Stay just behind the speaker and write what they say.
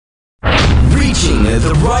Building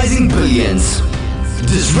the rising billions.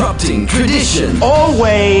 Disrupting tradition.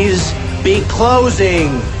 Always be closing.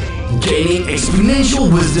 Gaining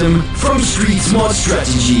exponential wisdom from street smart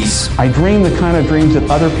strategies. I dream the kind of dreams that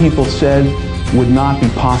other people said would not be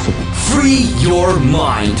possible. Free your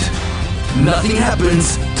mind. Nothing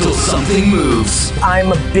happens till something moves.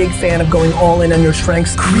 I'm a big fan of going all in on your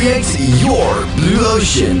strengths. Create your blue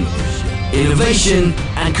ocean. Innovation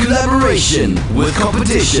and collaboration with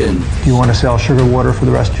competition. Do you want to sell sugar water for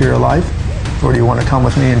the rest of your life? Or do you want to come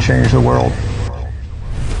with me and change the world?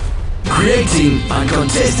 Creating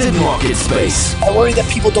uncontested market space. I worry that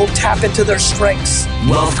people don't tap into their strengths.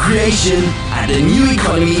 Wealth creation and a new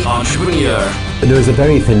economy entrepreneur. There is a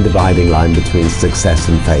very thin dividing line between success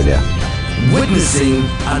and failure. Witnessing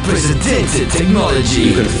unprecedented technology.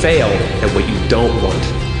 You can fail at what you don't want,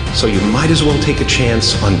 so you might as well take a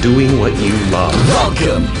chance on doing what you love.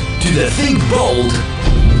 Welcome to the Think Bold,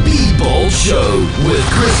 Be Bold Show with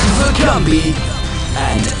Christopher Cumby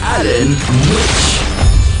and Alan Witch.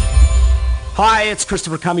 Hi, it's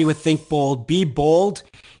Christopher Cumby with Think Bold, Be Bold.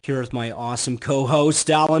 Here with my awesome co-host,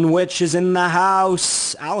 Alan Witch, is in the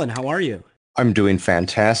house. Alan, how are you? I'm doing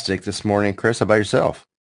fantastic this morning, Chris. How about yourself?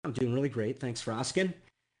 I'm doing really great. Thanks for asking.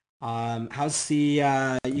 How's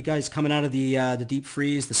the you guys coming out of the deep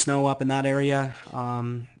freeze, the snow up in that area?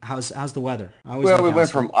 How's the weather? Well, we went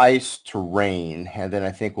from ice to rain, and then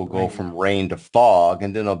I think we'll go from rain to fog,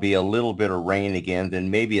 and then there'll be a little bit of rain again, then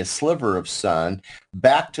maybe a sliver of sun,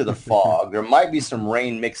 back to the fog. There might be some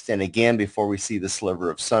rain mixed in again before we see the sliver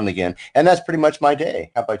of sun again, and that's pretty much my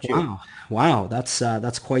day. How about you? Wow,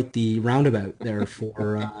 that's quite the roundabout there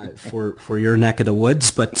for your neck of the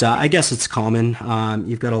woods. But I guess it's common.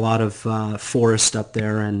 You've got a lot of forest up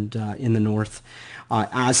there and in the north.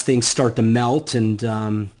 As things start to melt and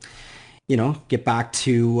get back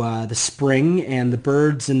to the spring and the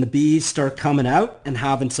birds and the bees start coming out and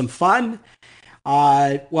having some fun.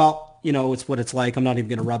 It's what it's like. I'm not even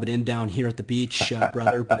going to rub it in down here at the beach,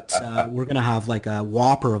 brother, but we're going to have like a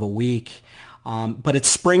whopper of a week. But it's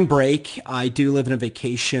spring break. I do live in a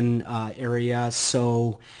vacation area,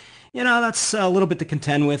 so, that's a little bit to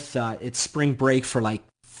contend with. It's spring break for like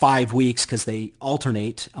 5 weeks because they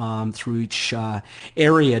alternate through each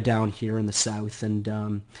area down here in the south,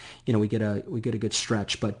 and we get a good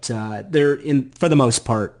stretch. But for the most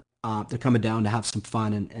part, they're coming down to have some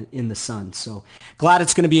fun and in the sun. So glad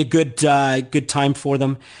it's going to be a good time for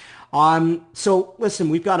them. So listen,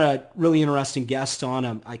 we've got a really interesting guest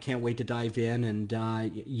on. I can't wait to dive in,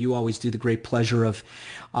 and you always do the great pleasure of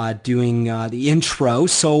doing the intro.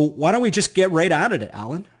 So why don't we just get right at it,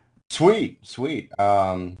 Alan? Sweet.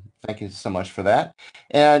 Thank you so much for that.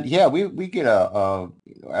 And yeah, we get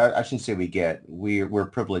I shouldn't say we're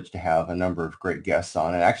privileged to have a number of great guests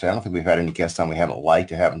on. And actually, I don't think we've had any guests on we haven't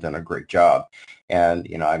liked or haven't done a great job. And,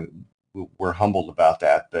 we're humbled about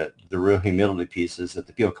that. But the real humility piece is that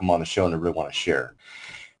the people come on the show and they really want to share.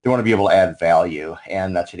 They want to be able to add value.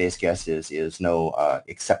 And today's guest is no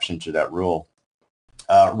exception to that rule.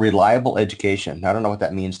 Reliable education. I don't know what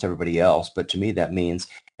that means to everybody else, but to me that means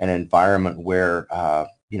an environment where,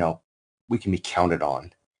 we can be counted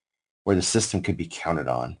on, where the system can be counted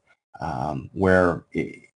on, where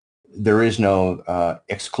there is no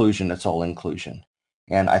exclusion, it's all inclusion.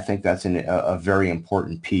 And I think that's a very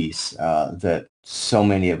important piece that so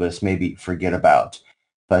many of us maybe forget about.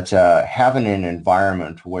 But having an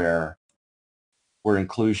environment where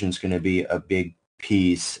inclusion is going to be a big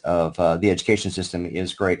piece of the education system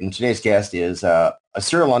is great. And today's guest is a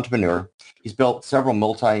serial entrepreneur. He's built several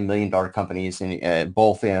multi-million-dollar companies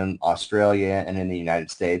both in Australia and in the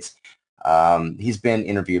United States. He's been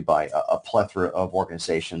interviewed by a plethora of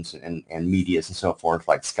organizations and medias and so forth,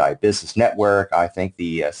 like Sky Business Network, I think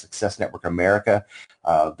the Success Network America,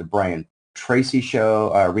 the Brian Tracy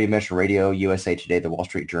Show, Reinvention Radio, USA Today, the Wall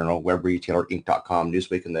Street Journal, WebRetailerInc.com,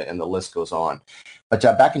 Newsweek, and the list goes on. But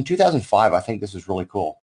back in 2005, I think this is really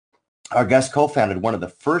cool. Our guest co-founded one of the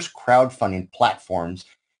first crowdfunding platforms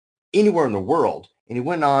anywhere in the world, and he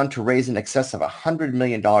went on to raise in excess of $100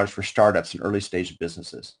 million for startups and early stage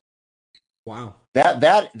businesses. Wow.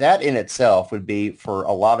 That in itself would be, for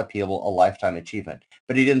a lot of people, a lifetime achievement.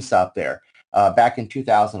 But he didn't stop there. Back in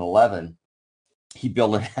 2011, he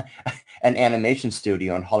built an animation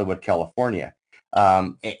studio in Hollywood, California,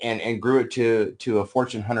 and grew it to a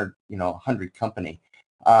Fortune 100 company.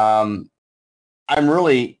 I'm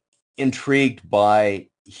really intrigued by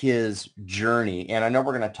his journey, and I know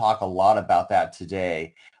we're going to talk a lot about that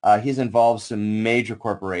today. He's involved some major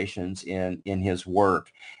corporations in his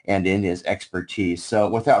work and in his expertise. So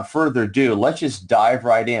without further ado, let's just dive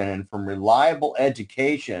right in. And from Reliable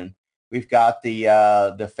Education, we've got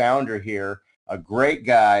the founder here, a great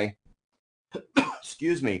guy.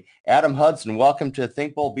 Excuse me, Adam Hudson. Welcome to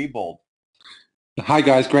Think Bold, Be Bold. Hi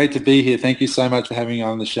guys, great to be here. Thank you so much for having me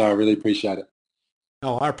on the show. I really appreciate it.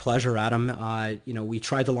 Oh, our pleasure, Adam. We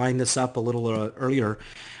tried to line this up a little earlier,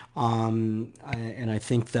 and I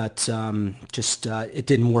think that it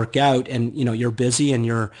didn't work out. And you're busy,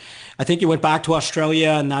 and I think you went back to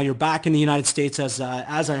Australia, and now you're back in the United States, as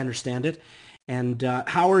I understand it. And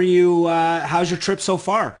how are you? How's your trip so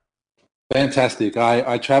far? Fantastic.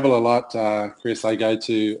 I travel a lot, Chris. I go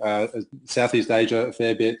to Southeast Asia a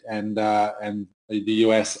fair bit, and the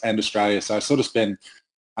US and Australia. So I sort of spend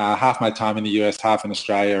half my time in the US, half in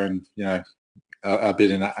Australia, and a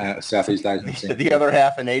bit in Southeast Asia. The other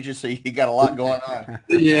half in Asia, so you got a lot going on.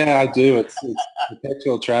 Yeah, I do. It's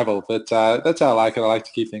perpetual travel, but that's how I like it. I like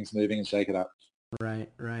to keep things moving and shake it up.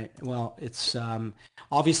 Right. Well, it's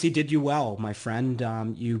obviously did you well, my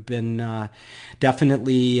friend. You've been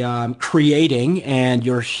definitely creating, and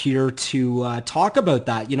you're here to talk about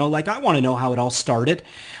that. I want to know how it all started.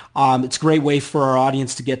 It's a great way for our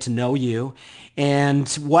audience to get to know you and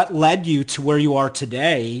what led you to where you are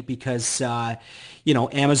today, because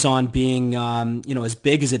Amazon being as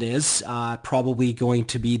big as it is, probably going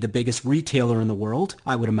to be the biggest retailer in the world,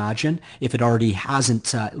 I would imagine, if it already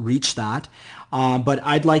hasn't reached that. But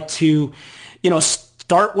I'd like to,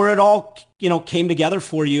 start where it all, came together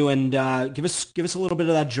for you, and give us a little bit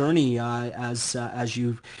of that journey as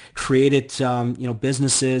you created,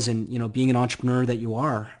 businesses and, being an entrepreneur that you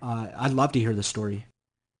are. I'd love to hear the story.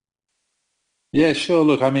 Yeah, sure.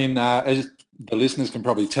 Look, I mean, as the listeners can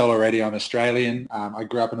probably tell already, I'm Australian. I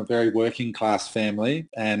grew up in a very working class family,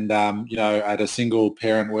 and, I had a single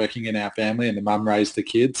parent working in our family, and the mum raised the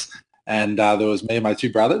kids. And there was me and my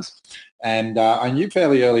two brothers. And I knew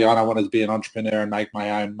fairly early on I wanted to be an entrepreneur and make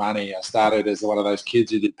my own money. I started as one of those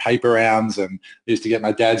kids who did paper rounds and used to get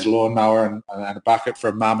my dad's lawnmower and a bucket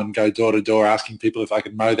from mum and go door to door asking people if I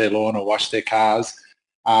could mow their lawn or wash their cars.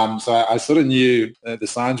 So I sort of knew the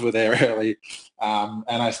signs were there early. And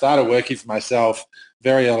I started working for myself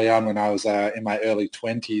very early on when I was in my early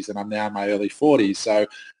 20s, and I'm now in my early 40s. So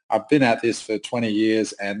I've been at this for 20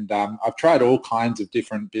 years, and I've tried all kinds of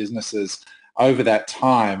different businesses over that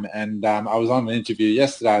time. And I was on an interview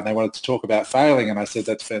yesterday, and they wanted to talk about failing, and I said,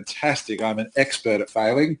 that's fantastic. I'm an expert at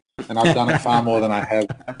failing, and I've done it far more than I have.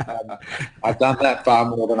 I've done that far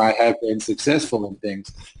more than I have been successful in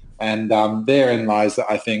things. And therein lies,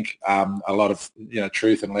 I think, a lot of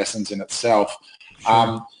truth and lessons in itself.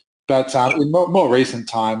 Sure. But in more recent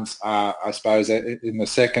times, I suppose, in the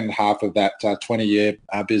second half of that 20-year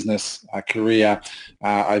business career,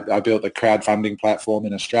 I built a crowdfunding platform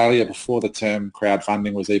in Australia before the term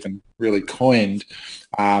crowdfunding was even really coined.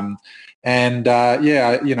 I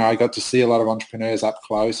got to see a lot of entrepreneurs up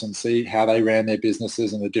close and see how they ran their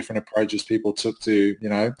businesses and the different approaches people took to,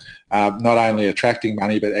 not only attracting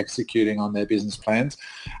money, but executing on their business plans.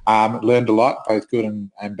 Learned a lot, both good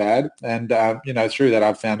and bad. And, through that,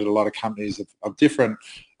 I've founded a lot of companies of different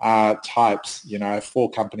types,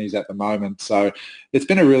 4 companies at the moment. So it's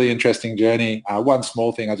been a really interesting journey. One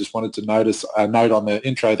small thing I just wanted to note on the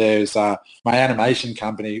intro there is my animation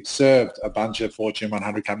company served a bunch of Fortune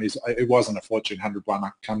 100 companies. It wasn't a Fortune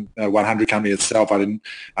 100 company itself. I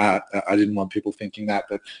didn't want people thinking that,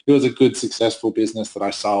 but it was a good, successful business that I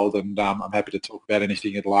sold, and I'm happy to talk about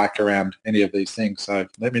anything you'd like around any of these things. So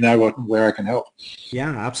let me know where I can help. Yeah,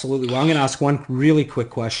 absolutely. Well, I'm going to ask one really quick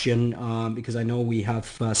question because I know we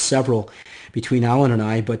have several between Alan and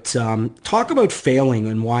I, but talk about failing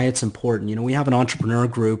and why it's important. We have an entrepreneur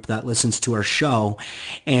group that listens to our show,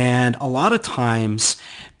 and a lot of times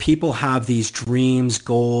people have these dreams,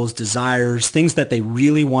 goals, desires, things that they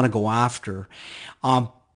really want to go after,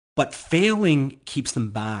 but failing keeps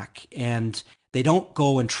them back, and they don't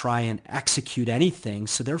go and try and execute anything.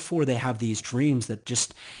 So therefore they have these dreams that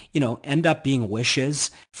just, end up being wishes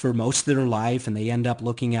for most of their life. And they end up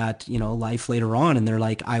looking at, life later on, and they're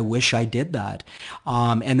like, I wish I did that.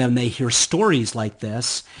 And then they hear stories like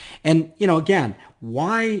this. And, again,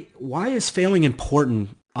 why is failing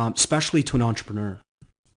important, especially to an entrepreneur?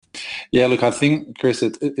 Yeah, look, I think, Chris,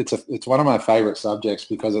 it's one of my favorite subjects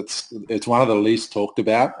because it's one of the least talked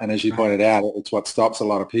about. And as you pointed out, it's what stops a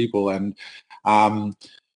lot of people. And I'm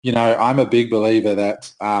a big believer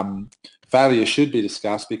that failure should be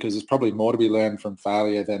discussed because there's probably more to be learned from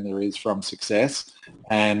failure than there is from success.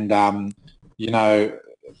 And,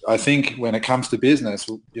 I think when it comes to business,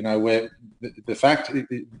 where the fact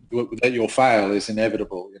that you'll fail is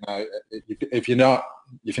inevitable. If you're not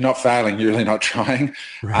failing, you're really not trying.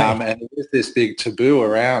 Right. And there's this big taboo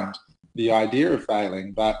around the idea of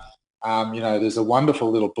failing. But, there's a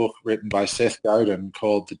wonderful little book written by Seth Godin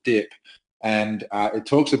called The Dip. And it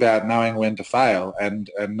talks about knowing when to fail and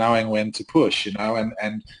knowing when to push, you know,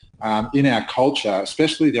 and in our culture,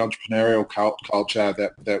 especially the entrepreneurial culture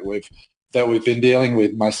that we've been dealing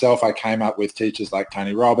with. Myself, I came up with teachers like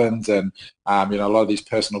Tony Robbins and, you know, a lot of these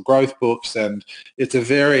personal growth books. And it's a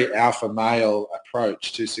very alpha male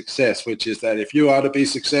approach to success, which is that if you are to be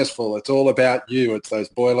successful, it's all about you. It's those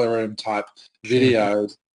boiler room type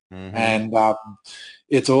videos. Mm-hmm. And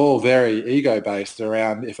it's all very ego-based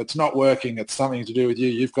around, if it's not working, it's something to do with you.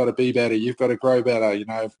 You've got to be better. You've got to grow better, you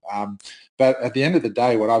know. But at the end of the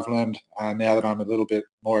day, what I've learned now that I'm a little bit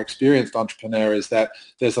more experienced entrepreneur is that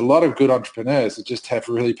there's a lot of good entrepreneurs that just have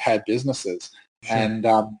really bad businesses. Sure. And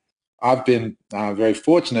I've been very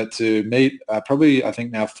fortunate to meet probably, I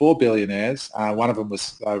think now 4 billionaires. One of them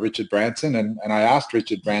was Richard Branson. And I asked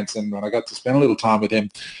Richard Branson when I got to spend a little time with him,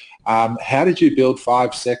 how did you build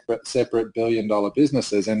 5 separate billion-dollar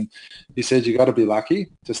businesses? And he said, you got to be lucky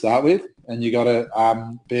to start with, and you got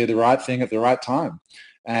to be the right thing at the right time.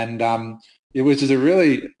 And it was just a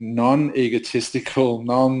really non-egotistical,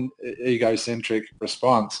 non-egocentric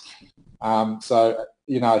response. So,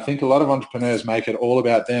 you know, I think a lot of entrepreneurs make it all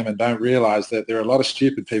about them and don't realize that there are a lot of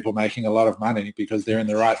stupid people making a lot of money because they're in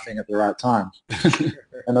the right thing at the right time.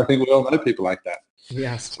 And I think we all know people like that.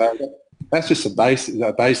 Yes. So that's just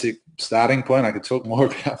a basic starting point. I could talk more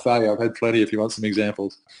about failure. I've had plenty if you want some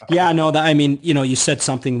examples. Yeah, no, I mean, you know, you said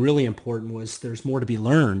something really important was there's more to be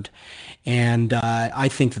learned. And I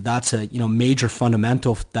think that that's a, you know, major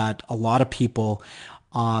fundamental that a lot of people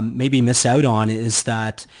maybe miss out on is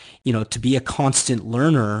that, you know, to be a constant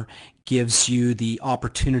learner gives you the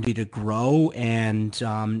opportunity to grow and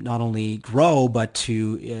not only grow, but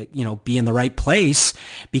to, you know, be in the right place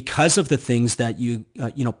because of the things that you,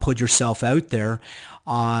 you know, put yourself out there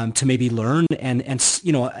to maybe learn and,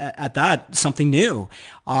 you know, at that, something new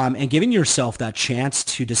and giving yourself that chance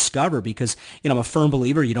to discover because, you know, I'm a firm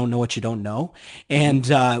believer you don't know what you don't know. And,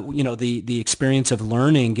 you know, the experience of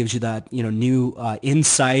learning gives you that, you know, new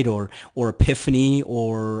insight or epiphany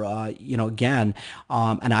or, you know, again,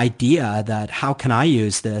 an idea that how can I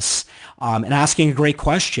use this and asking a great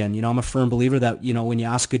question. You know, I'm a firm believer that, you know, when you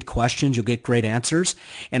ask good questions, you'll get great answers.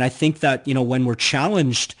 And I think that, you know, when we're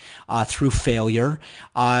challenged through failure,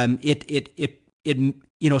 it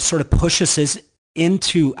you know, sort of pushes us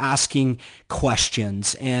into asking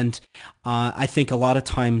questions. And I think a lot of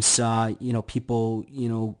times, you know, people, you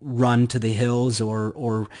know, run to the hills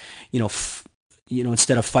or you know, you know,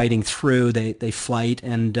 instead of fighting through, they flight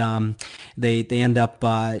and they end up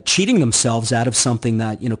cheating themselves out of something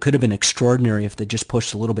that, you know, could have been extraordinary if they just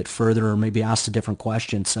pushed a little bit further or maybe asked a different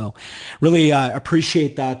question. So really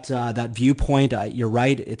appreciate that that viewpoint. You're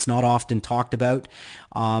right. It's not often talked about,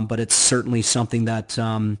 but it's certainly something that,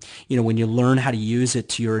 you know, when you learn how to use it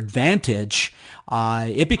to your advantage,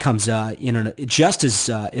 it becomes you know, just as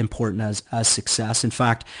important as success. In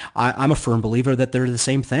fact, I'm a firm believer that they're the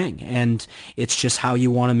same thing, and it's just how you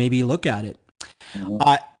want to maybe look at it.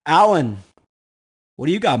 Mm-hmm. Alan, what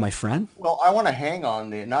do you got, my friend? Well, I want to hang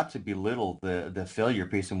on not to belittle the failure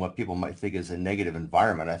piece and what people might think is a negative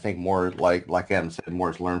environment. I think more like Adam said, more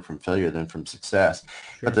is learned from failure than from success.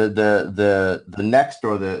 Sure. But the next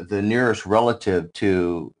or the nearest relative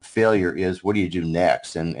to failure is what do you do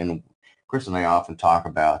next? And Chris and I often talk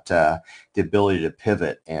about the ability to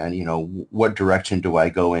pivot and, you know, what direction do I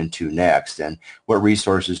go into next and what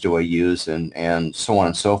resources do I use and so on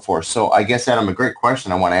and so forth. So I guess, Adam, a great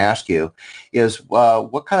question I want to ask you is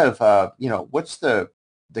what kind of, you know, what's the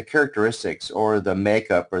characteristics or the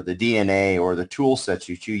makeup or the DNA or the tool sets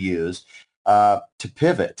that you use to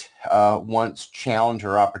pivot once challenge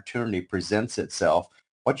or opportunity presents itself?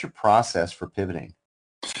 What's your process for pivoting?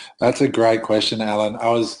 That's a great question, Alan. I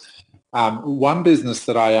was... one business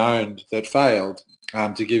that I owned that failed,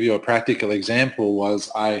 to give you a practical example,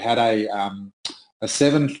 was I had a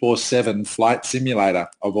 747 flight simulator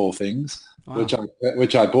of all things, wow.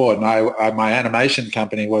 which I bought. And my animation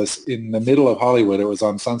company was in the middle of Hollywood. It was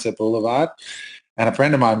on Sunset Boulevard. And a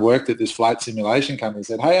friend of mine worked at this flight simulation company and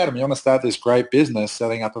said, hey, Adam, you want to start this great business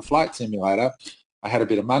setting up a flight simulator? I had a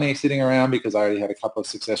bit of money sitting around because I already had a couple of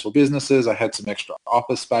successful businesses. I had some extra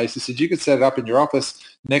office space. He said, you could set it up in your office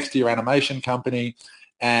next to your animation company.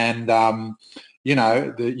 And, you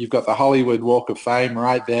know, you've got the Hollywood Walk of Fame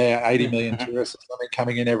right there, 80 million tourists or something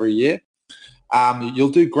coming in every year. You'll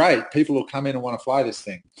do great. People will come in and want to fly this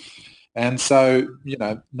thing. And so, you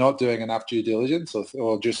know, not doing enough due diligence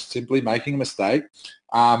or just simply making a mistake,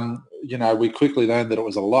 you know, we quickly learned that it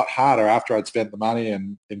was a lot harder after I'd spent the money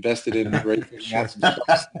and invested in refitting out some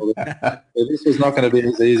stocks. This was not going to be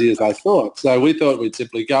as easy as I thought. So we thought we'd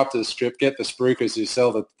simply go up to the strip, get the spruikers who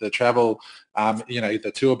sell the travel, you know,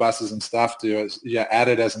 the tour buses and stuff to add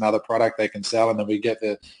it as another product they can sell, and then we get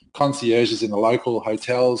the concierges in the local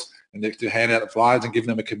hotels and to hand out the flyers and give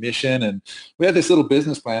them a commission. And we had this little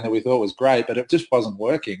business plan that we thought was great, but it just wasn't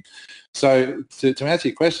working. So to answer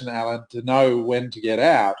your question, Alan, to know when to get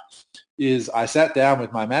out is I sat down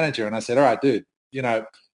with my manager and I said, all right, dude, you know,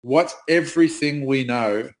 what's everything we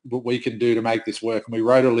know what we can do to make this work? And we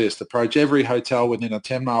wrote a list, approach every hotel within a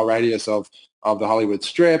 10-mile radius of the Hollywood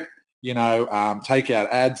Strip, you know, take out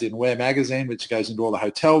ads in Wear Magazine, which goes into all the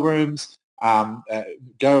hotel rooms,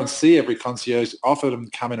 go and see every concierge, offer them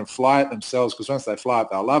to come in and fly it themselves, because once they fly it,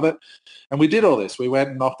 they'll love it. And we did all this. We went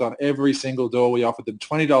and knocked on every single door. We offered them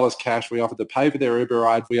 $20 cash. We offered to pay for their Uber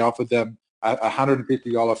ride. We offered them a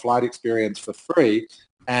 $150 flight experience for free.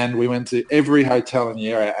 And we went to every hotel in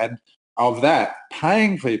the area. And of that,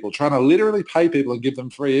 paying people, trying to literally pay people and give them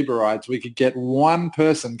free Uber rides, we could get one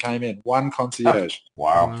person came in, one concierge.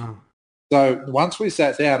 Wow. So once we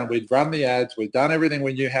sat down and we'd run the ads, we'd done everything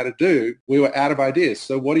we knew how to do, we were out of ideas.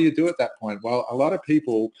 So what do you do at that point? Well, a lot of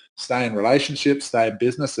people stay in relationships, stay in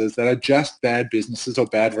businesses that are just bad businesses or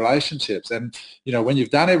bad relationships. And, you know, when you've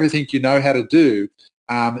done everything you know how to do,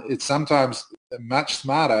 it's sometimes much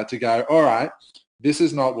smarter to go, all right, this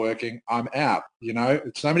is not working, I'm out. You know,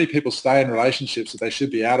 so many people stay in relationships that they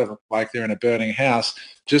should be out of, like they're in a burning house,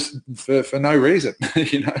 just for no reason,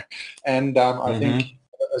 you know. And I think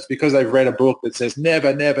it's because they've read a book that says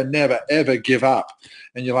never, never, never, ever give up.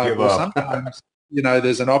 And you're like, well, sometimes, you know,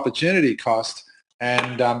 there's an opportunity cost.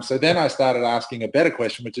 And so then I started asking a better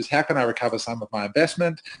question, which is how can I recover some of my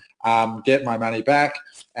investment, get my money back?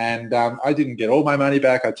 And I didn't get all my money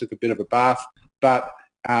back. I took a bit of a bath. But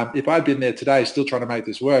if I'd been there today still trying to make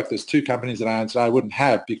this work, there's two companies that I own today I wouldn't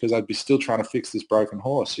have, because I'd be still trying to fix this broken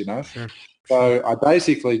horse, you know. Sure. So I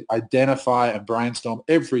basically identify and brainstorm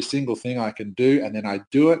every single thing I can do, and then I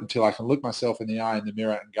do it until I can look myself in the eye in the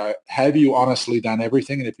mirror and go, have you honestly done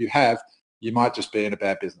everything? And if you have, you might just be in a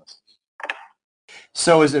bad business.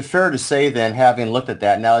 So is it fair to say then, having looked at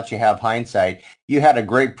that, now that you have hindsight, you had a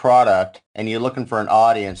great product and you're looking for an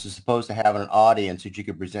audience as opposed to having an audience that you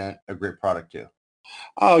could present a great product to?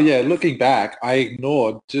 Oh, yeah. Looking back, I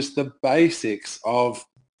ignored just the basics of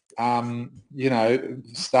you know,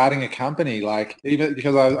 starting a company. Like, even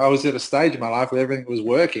because I was at a stage in my life where everything was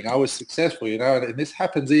working, I was successful, you know, and this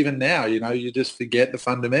happens even now, you know, you just forget the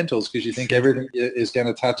fundamentals because you think everything is going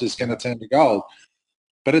to touch is going to turn to gold,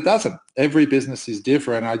 but it doesn't. Every business is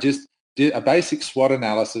different. I just did a basic SWOT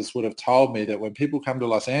analysis would have told me that when people come to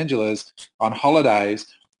Los Angeles on holidays,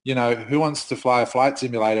 you know, who wants to fly a flight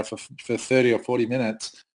simulator for 30 or 40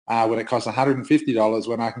 minutes when it costs $150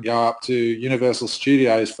 when I can go up to Universal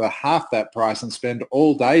Studios for half that price and spend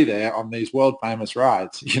all day there on these world famous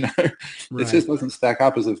rides, you know? Right. It just doesn't stack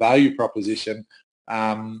up as a value proposition,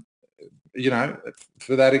 you know,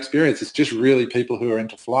 for that experience. It's just really people who are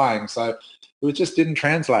into flying. So it just didn't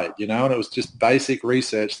translate, you know, and it was just basic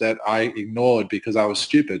research that I ignored because I was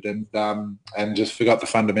stupid and just forgot the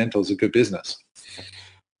fundamentals of good business.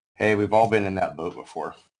 Hey, we've all been in that boat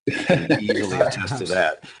before. Easily attest to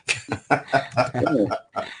that.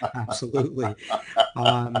 Absolutely.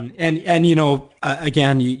 And you know,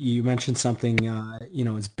 again, you mentioned something, you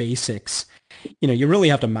know, as basics. You know, you really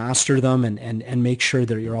have to master them and make sure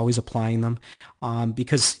that you're always applying them,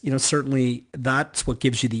 because, you know, certainly that's what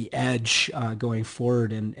gives you the edge going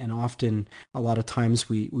forward. And often, a lot of times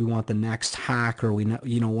we want the next hack, or we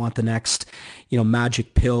want the next, you know,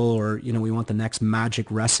 magic pill, or, you know, we want the next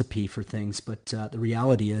magic recipe for things. But the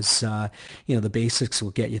reality is, you know, the basics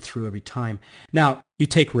will get you through every time. Now, you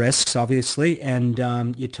take risks, obviously, and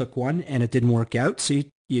you took one and it didn't work out. So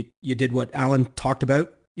you did what Alan talked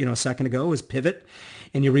about, you know, a second ago, was pivot,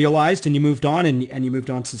 and you realized and you moved on, and you moved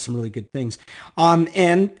on to some really good things.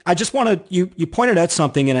 And I just want to, you pointed out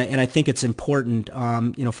something, and I think it's important,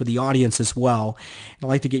 you know, for the audience as well. I'd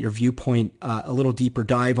like to get your viewpoint, a little deeper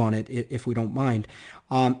dive on it, if we don't mind.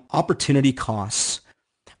 Opportunity costs.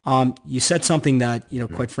 You said something that, you know,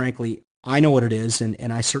 quite frankly, I know what it is,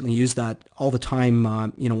 and I certainly use that all the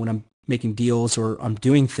time, you know, when I'm making deals or I'm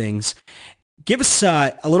doing things. give us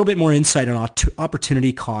a little bit more insight on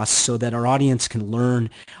opportunity costs so that our audience can learn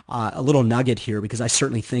a little nugget here, because I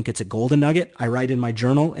certainly think it's a golden nugget. I write in my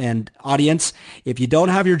journal, and audience, if you don't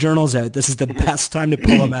have your journals out, this is the best time to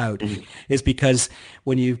pull them out, is because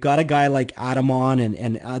when you've got a guy like Adam on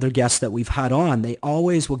and other guests that we've had on, they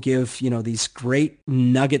always will give, these great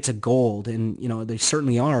nuggets of gold. And, they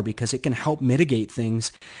certainly are, because it can help mitigate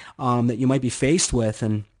things that you might be faced with.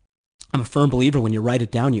 And I'm a firm believer when you write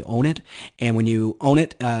it down, you own it. And when you own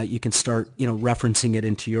it, you can start, referencing it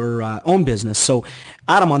into your own business. So,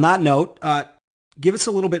 Adam, on that note, give us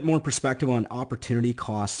a little bit more perspective on opportunity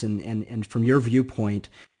costs and from your viewpoint,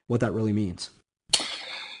 what that really means.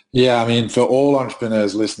 Yeah, I mean, for all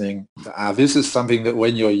entrepreneurs listening, this is something that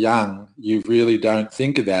when you're young, you really don't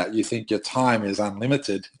think about. You think your time is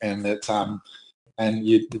unlimited, and that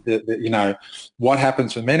what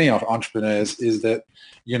happens for many entrepreneurs is that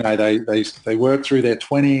they work through their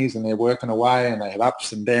 20s and they're working away and they have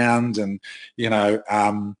ups and downs, and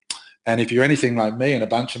and if you're anything like me and a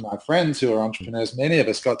bunch of my friends who are entrepreneurs, many of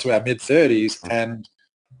us got to our mid-30s and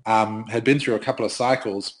had been through a couple of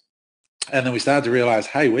cycles, and then we started to realize,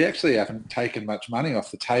 hey, we actually haven't taken much money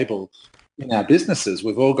off the table in our businesses.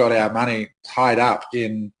 We've all got our money tied up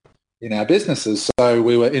in our businesses. So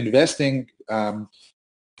we were investing time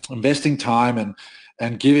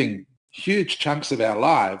and giving huge chunks of our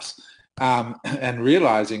lives, and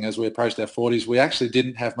realizing as we approached our 40s, we actually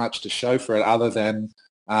didn't have much to show for it other than,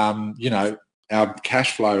 our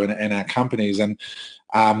cash flow and our companies. And,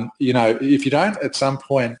 if you don't at some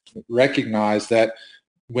point recognize that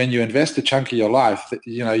when you invest a chunk of your life, that,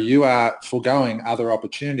 you are foregoing other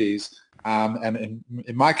opportunities. And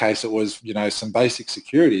in my case, it was, some basic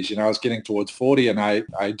securities. I was getting towards 40, and I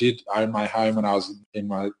did own my home when I was in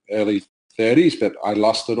my early 30s, but I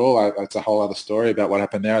lost it all. It's a whole other story about what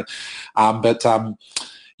happened there.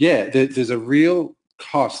 There's a real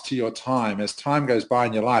cost to your time. As time goes by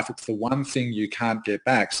in your life, it's the one thing you can't get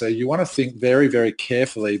back. So you want to think very, very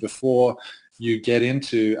carefully before you get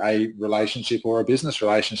into a relationship or a business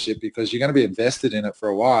relationship, because you're going to be invested in it for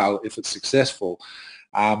a while if it's successful.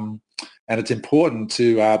 And it's important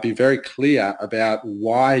to be very clear about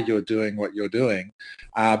why you're doing what you're doing,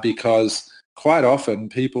 because quite often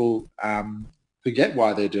people forget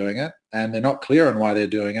why they're doing it, and they're not clear on why they're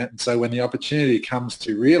doing it. And so when the opportunity comes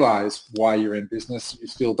to realize why you're in business, you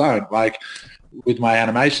still don't. Like with my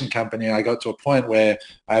animation company, I got to a point where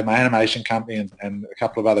I had my animation company and a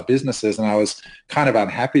couple of other businesses, and I was kind of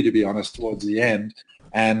unhappy, to be honest, towards the end.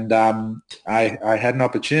 And I had an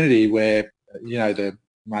opportunity where,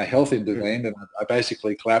 my health intervened, and I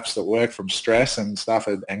basically collapsed at work from stress and stuff,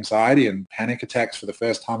 and anxiety and panic attacks for the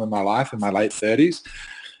first time in my life in my late 30s.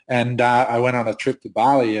 And I went on a trip to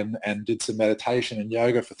Bali and did some meditation and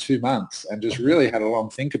yoga for 2 months, and just really had a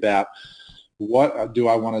long think about, what do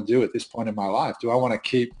I want to do at this point in my life? Do I want to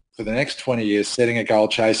keep for the next 20 years setting a goal,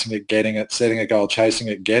 chasing it, getting it, setting a goal, chasing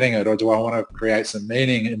it, getting it, or do I want to create some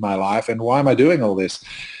meaning in my life? And why am I doing all this?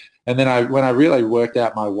 And then when I really worked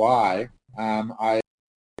out my why, I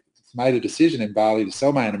made a decision in Bali to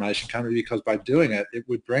sell my animation company, because by doing it, it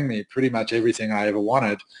would bring me pretty much everything I ever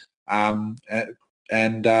wanted. And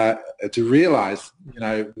to realize,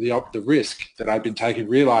 the risk that I'd been taking,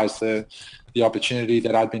 realize the opportunity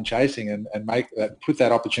that I'd been chasing, and put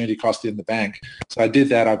that opportunity cost in the bank. So I did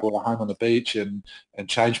that. I bought a home on the beach and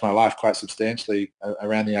changed my life quite substantially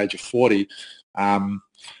around the age of 40.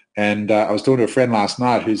 And I was talking to a friend last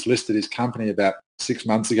night who's listed his company about 6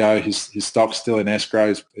 months ago. His stock's still in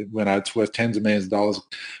escrows when it's worth tens of millions of dollars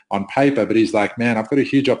on paper. But he's like, man, I've got a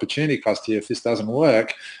huge opportunity cost here if this doesn't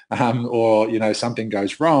work, or, something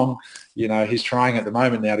goes wrong. He's trying at the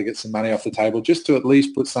moment now to get some money off the table just to at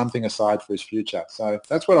least put something aside for his future. So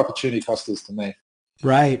that's what opportunity cost is to me.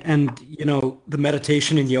 Right. And, the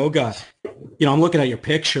meditation and yoga, I'm looking at your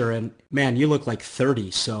picture, and man, you look like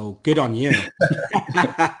 30. So good on you.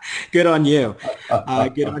 Good on you.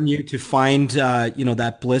 Good on you to find,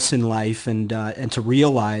 that bliss in life, and to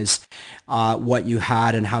realize what you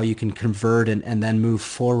had and how you can convert and then move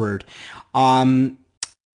forward. And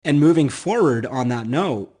moving forward on that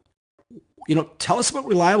note, tell us about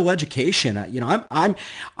Reliable Education. I'm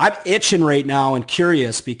itching right now and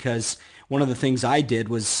curious, because one of the things I did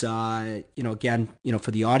was, again,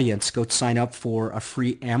 for the audience, go sign up for a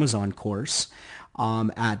free Amazon course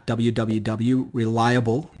at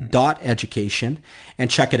www.reliable.education and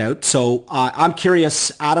check it out. So I'm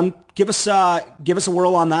curious, Adam, give us a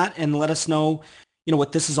whirl on that and let us know,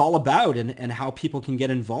 what this is all about and how people can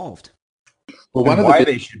get involved. Well, why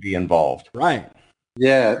they should be involved. Right.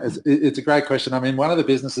 Yeah, it's a great question. I mean, one of the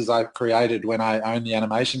businesses I created when I owned the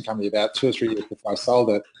animation company about 2 or 3 years before I sold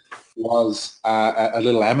it was a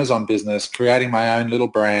little Amazon business, creating my own little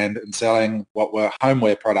brand and selling what were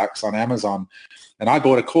homeware products on Amazon. And I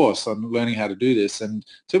bought a course on learning how to do this, and it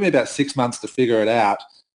took me about 6 months to figure it out.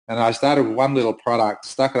 And I started with one little product,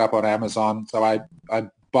 stuck it up on Amazon. So I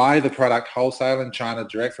buy the product wholesale in China,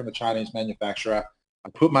 direct from a Chinese manufacturer. I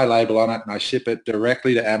put my label on it and I ship it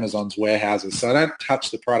directly to Amazon's warehouses. So I don't touch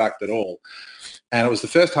the product at all. And it was the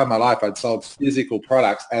first time in my life I'd sold physical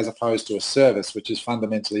products as opposed to a service, which is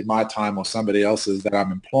fundamentally my time or somebody else's that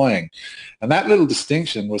I'm employing. And that little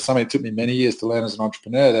distinction was something that took me many years to learn as an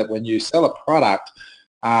entrepreneur, that when you sell a product,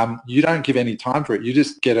 you don't give any time for it. You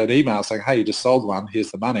just get an email saying, hey, you just sold one, here's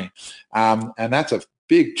the money. And that's a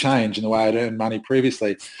big change in the way I'd earned money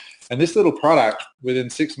previously. And this little product within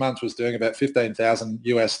 6 months was doing about 15,000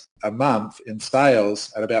 US a month in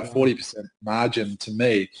sales at about 40% margin to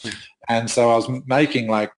me. And so I was making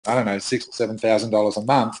like, I don't know, $6,000 or $7,000 a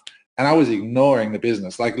month. And I was ignoring the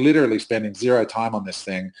business, like literally spending zero time on this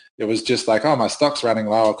thing. It was just like, oh, my stock's running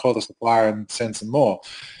low. I'll call the supplier and send some more.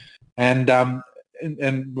 And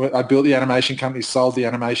I built the animation company, sold the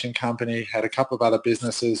animation company, had a couple of other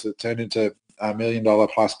businesses that turned into $1 million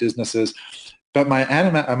plus businesses. But my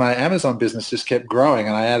Amazon business just kept growing,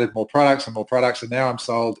 and I added more products, and now I'm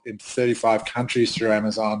sold in 35 countries through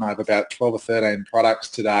Amazon. I have about 12 or 13 products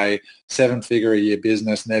today, 7-figure a year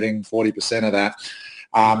business, netting 40% of that.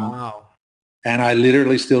 Wow. And I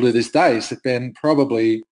literally still to this day spend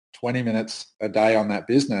probably 20 minutes a day on that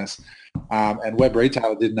business. And Web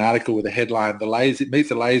Retailer did an article with a headline, meet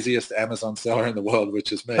the laziest Amazon seller in the world,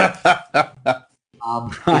 which is me.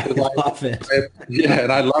 I love it. Yeah,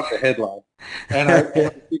 and I love the headline. And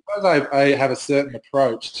because I have a certain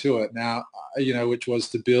approach to it now, which was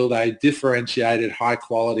to build a differentiated,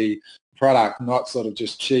 high-quality product, not sort of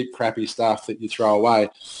just cheap, crappy stuff that you throw away.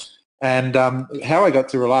 And how I got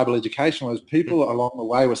to Reliable Education was people along the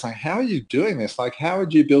way were saying, how are you doing this? Like, how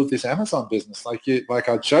would you build this Amazon business? Like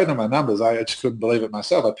I'd showed them my numbers. I just couldn't believe it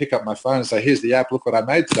myself. I pick up my phone and say, here's the app. Look what I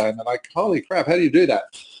made today. And they're like, holy crap, how do you do that?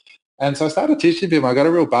 And so I started teaching people. I got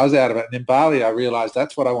a real buzz out of it. And in Bali, I realized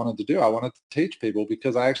that's what I wanted to do. I wanted to teach people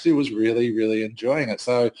because I actually was really, really enjoying it.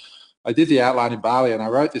 So I did the outline in Bali and I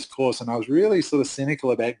wrote this course, and I was really sort of cynical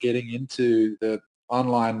about getting into the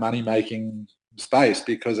online money-making space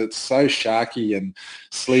because it's so sharky and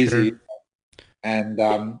sleazy. Sure. And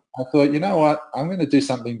I thought, you know what, I'm going to do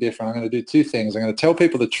something different. I'm going to do two things. I'm going to tell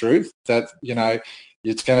people the truth that,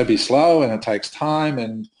 it's going to be slow and it takes time,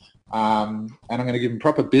 and I'm going to give them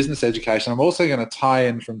proper business education. I'm also going to tie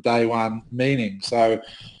in from day one meaning. So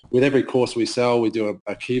with every course we sell, we do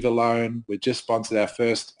a Kiva loan. We just sponsored our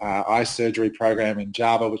first eye surgery program in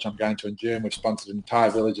Java, which I'm going to in June. We've sponsored an entire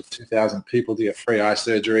village of 2,000 people to get free eye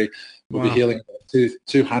surgery. We'll be healing about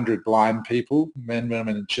 200 blind people, men,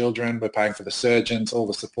 women, and children. We're paying for the surgeons, all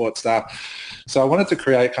the support staff. So I wanted to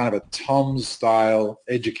create kind of a Tom's-style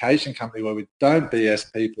education company where we don't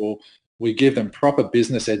BS people. We give them proper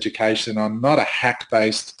business education on not a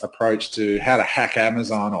hack-based approach to how to hack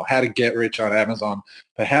Amazon or how to get rich on Amazon,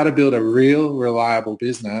 but how to build a real, reliable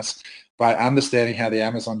business by understanding how the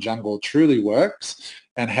Amazon jungle truly works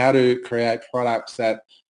and how to create products that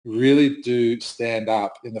really do stand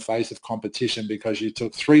up in the face of competition because you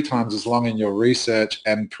took 3 times as long in your research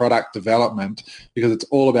and product development, because it's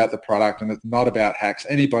all about the product and it's not about hacks.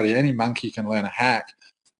 Any monkey can learn a hack,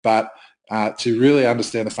 but to really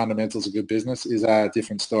understand the fundamentals of good business is a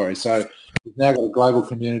different story. So we've now got a global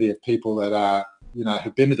community of people that are,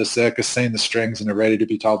 who've been to the circus, seen the strings, and are ready to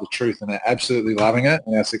be told the truth, and they're absolutely loving it.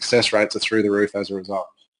 And our success rates are through the roof as a result.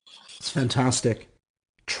 It's fantastic.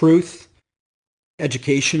 Truth,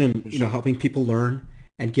 education, and helping people learn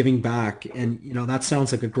and giving back, and that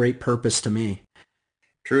sounds like a great purpose to me.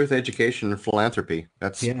 Truth, education, and philanthropy.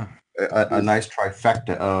 That's a nice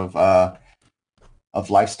trifecta of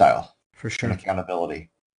lifestyle. For sure. And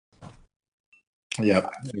accountability. Yeah,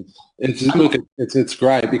 it's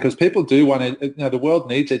great because people do want to. The world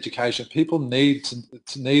needs education. People need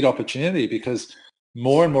to opportunity because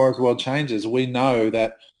more and more as the world changes, we know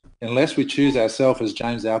that unless we choose ourselves, as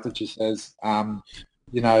James Altucher says,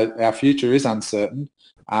 our future is uncertain.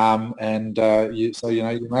 You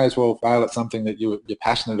may as well fail at something that you're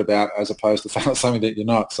passionate about as opposed to fail at something that you're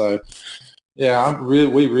not. So. Yeah,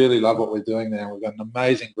 we really love what we're doing now. We've got an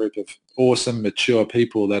amazing group of awesome, mature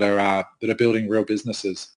people that are building real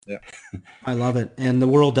businesses. Yeah, I love it, and the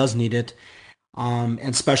world does need it, and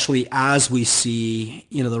especially as we see,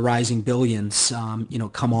 the rising billions,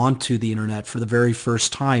 come onto the internet for the very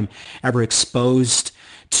first time ever exposed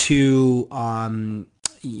to,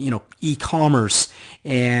 e-commerce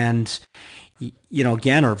and,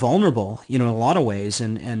 again, are vulnerable, in a lot of ways,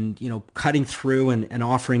 and cutting through and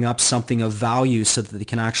offering up something of value so that they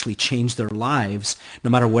can actually change their lives no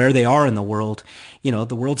matter where they are in the world.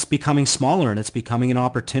 The world's becoming smaller and it's becoming an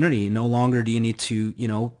opportunity. No longer do you need to,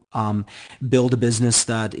 build a business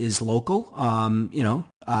that is local.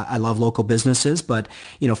 I love local businesses, but,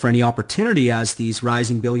 for any opportunity as these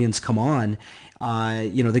rising billions come on, they're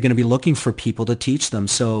going to be looking for people to teach them.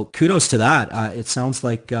 So kudos to that. It sounds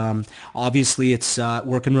like obviously it's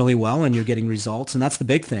working really well and you're getting results. And that's the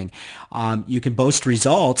big thing. You can boast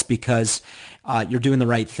results because you're doing the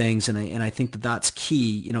right things. And I think that that's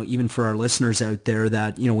key, even for our listeners out there,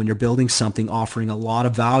 that, when you're building something, offering a lot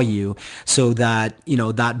of value so that,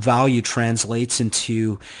 that value translates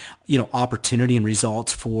into, opportunity and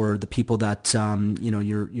results for the people that,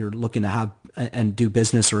 you're looking to have and do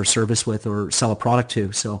business or a service with or sell a product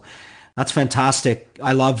to. So that's fantastic.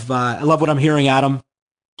 I love what I'm hearing, Adam.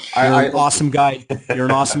 You're an awesome guy. You're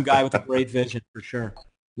an awesome guy with a great vision for sure.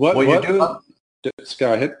 What you're doing? Just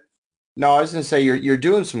go ahead. No, I was going to say you're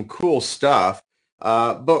doing some cool stuff,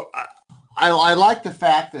 but I like the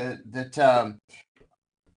fact that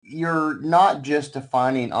you're not just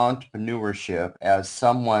defining entrepreneurship as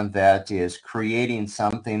someone that is creating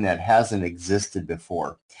something that hasn't existed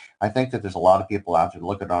before. I think that there's a lot of people out there that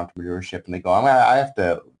look at entrepreneurship and they go, I have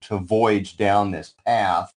to voyage down this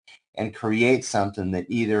path and create something that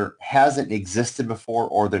either hasn't existed before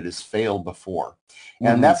or that has failed before.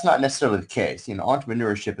 And that's not necessarily the case.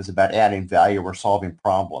 Entrepreneurship is about adding value or solving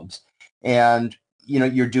problems. And,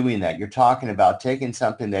 you're doing that. You're talking about taking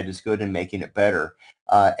something that is good and making it better,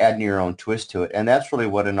 adding your own twist to it. And that's really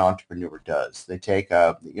what an entrepreneur does. They take,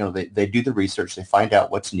 they do the research. They find out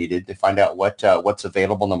what's needed. They find out what's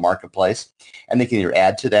available in the marketplace. And they can either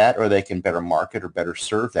add to that or they can better market or better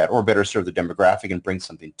serve that or better serve the demographic and bring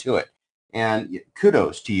something to it. And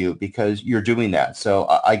kudos to you because you're doing that. So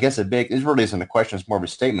I guess this really isn't a question, it's more of a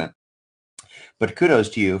statement. But kudos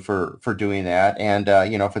to you for doing that. And,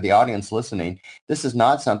 for the audience listening, this is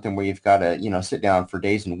not something where you've got to, sit down for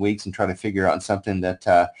days and weeks and try to figure out something that,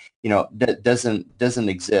 that doesn't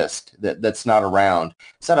exist, that's not around.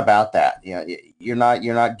 It's not about that. You're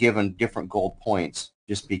not given different gold points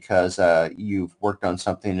just because you've worked on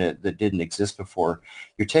something that didn't exist before.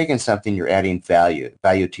 You're taking something, you're adding value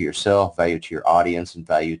to yourself, value to your audience, and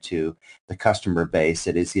value to the customer base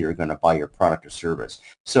that is either going to buy your product or service.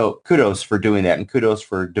 So kudos for doing that, and kudos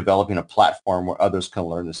for developing a platform where others can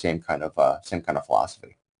learn the same kind of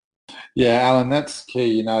philosophy. Yeah, Alan, that's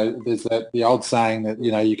key. There's the old saying that,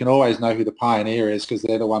 you can always know who the pioneer is because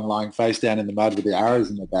they're the one lying face down in the mud with the arrows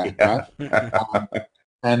in the back, right?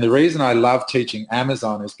 And the reason I love teaching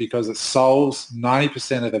Amazon is because it solves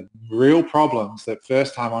 90% of the real problems that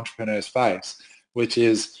first-time entrepreneurs face, which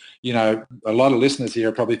is, a lot of listeners here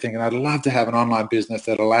are probably thinking, I'd love to have an online business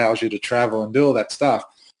that allows you to travel and do all that stuff.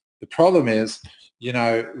 The problem is,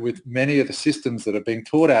 with many of the systems that are being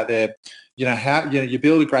taught out there, you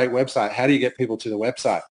build a great website. How do you get people to the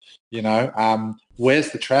website?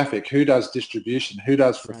 Where's the traffic? Who does distribution? Who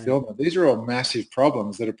does fulfillment? These are all massive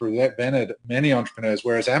problems that have prevented many entrepreneurs,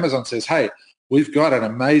 whereas Amazon says, hey, we've got an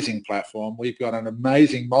amazing platform. We've got an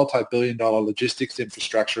amazing multi-billion-dollar logistics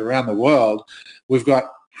infrastructure around the world. We've got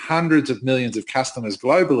hundreds of millions of customers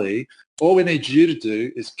globally. All we need you to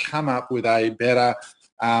do is come up with a better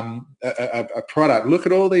a product. Look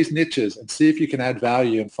at all these niches and see if you can add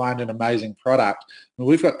value and find an amazing product. And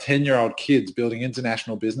we've got 10-year-old kids building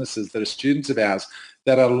international businesses that are students of ours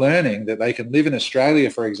that are learning that they can live in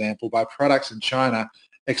Australia, for example, buy products in China,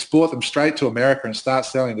 export them straight to America and start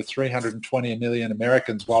selling to 320 million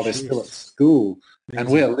Americans while they're still at school. And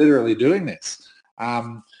we're literally doing this.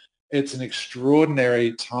 It's an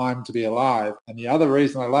extraordinary time to be alive. And the other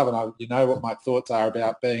reason I love it, you know what my thoughts are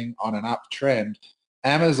about being on an uptrend.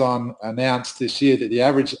 Amazon announced this year that the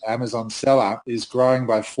average Amazon seller is growing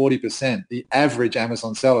by 40%. The average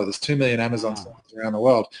Amazon seller, there's 2 million Amazon sellers around the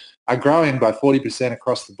world, are growing by 40%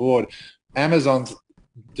 across the board. Amazon's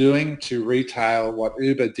doing to retail what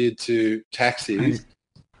Uber did to taxis.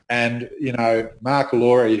 And, Mark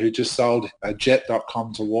Laurie, who just sold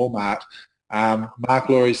Jet.com to Walmart, Mark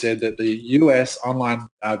Laurie said that the US online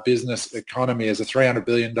business economy is a $300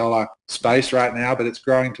 billion space right now, but it's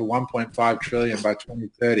growing to $1.5 trillion by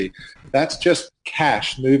 2030. That's just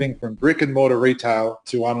cash moving from brick and mortar retail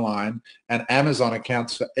to online, and Amazon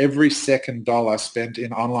accounts for every second dollar spent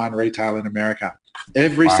in online retail in America.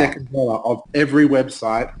 Every second dollar of every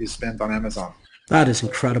website is spent on Amazon. That is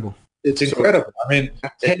incredible. It's incredible. I mean,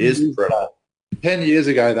 it is incredible. 10 years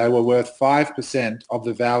ago, they were worth 5% of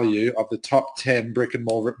the value of the top 10 brick and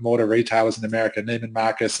mortar retailers in America, Neiman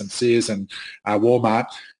Marcus and Sears and Walmart.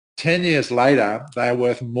 10 years later, they are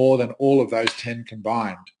worth more than all of those 10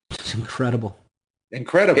 combined. It's incredible.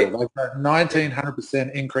 Incredible. They've got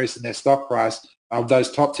 1,900% increase in their stock price of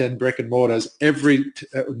those top 10 brick and mortars.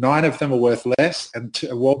 9 of them are worth less, and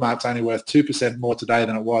Walmart's only worth 2% more today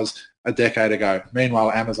than it was a decade ago.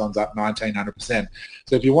 Meanwhile, Amazon's up 1,900%.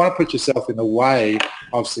 So if you want to put yourself in the way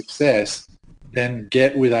of success, then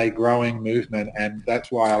get with a growing movement. And that's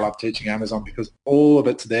why I love teaching Amazon, because all of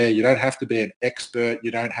it's there. You don't have to be an expert. You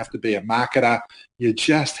don't have to be a marketer. You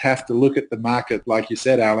just have to look at the market, like you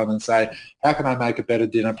said, Alan, and say, how can I make a better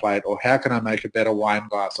dinner plate? Or how can I make a better wine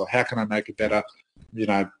glass? Or how can I make a better,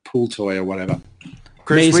 pool toy or whatever?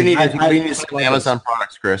 Chris, Amazing. we need some Amazon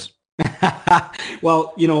products, Chris.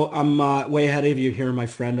 Well, I'm way ahead of you here, my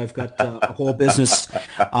friend. I've got a whole business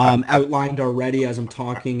outlined already as I'm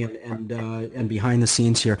talking and behind the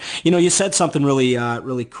scenes here. You said something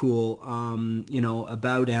really cool,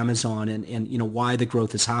 about Amazon and why the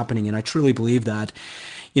growth is happening. And I truly believe that,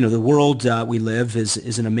 the world we live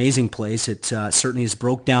is an amazing place. It certainly has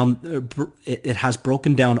it has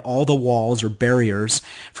broken down all the walls or barriers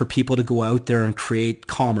for people to go out there and create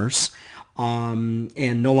commerce.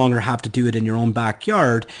 And no longer have to do it in your own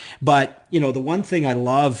backyard. But, the one thing I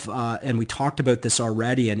love, and we talked about this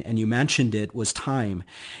already, and you mentioned it, was time.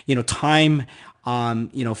 Time,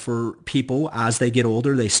 for people as they get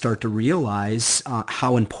older, they start to realize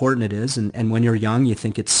how important it is. And when you're young, you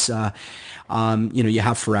think it's, you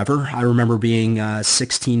have forever. I remember being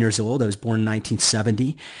 16 years old. I was born in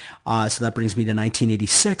 1970. So that brings me to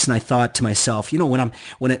 1986, and I thought to myself,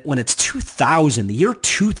 when it's 2000, the year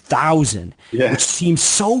 2000, which seems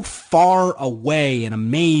so far away and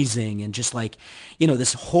amazing, and just like,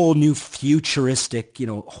 this whole new futuristic,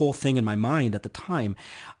 whole thing in my mind at the time,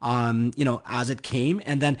 as it came,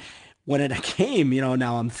 and then when it came,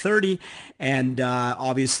 now I'm 30, and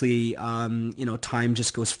obviously, time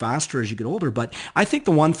just goes faster as you get older. But I think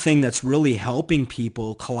the one thing that's really helping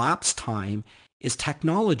people collapse time is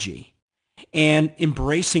technology and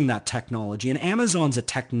embracing that technology. And Amazon's a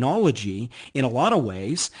technology in a lot of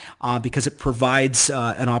ways because it provides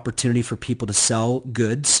an opportunity for people to sell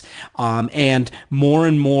goods, and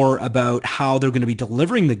more about how they're going to be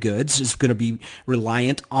delivering the goods is going to be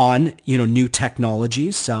reliant on, new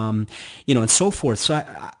technologies, and so forth. So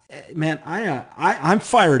I'm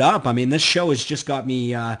fired up. I mean, this show has just got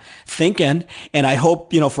me thinking, and I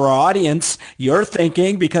hope, for our audience, you're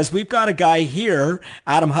thinking, because we've got a guy here,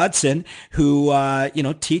 Adam Hudson, who,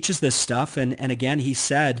 teaches this stuff. And again, he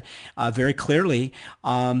said very clearly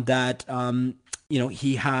that,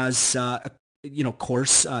 he has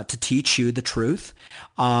course to teach you the truth.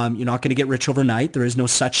 You're not going to get rich overnight. There is no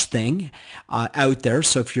such thing out there.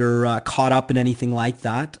 So if you're caught up in anything like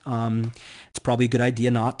that, it's probably a good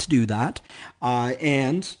idea not to do that.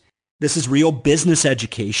 And this is real business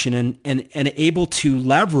education and able to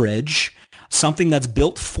leverage something that's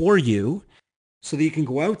built for you so that you can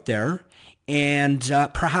go out there and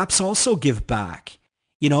perhaps also give back.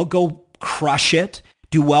 Go crush it.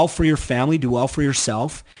 Do well for your family. Do well for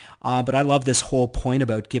yourself. But I love this whole point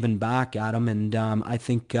about giving back, Adam, and I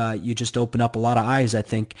think you just open up a lot of eyes. I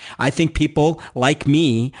think people like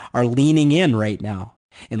me are leaning in right now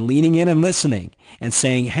and leaning in and listening and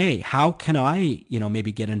saying, hey, how can I,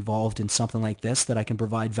 maybe get involved in something like this that I can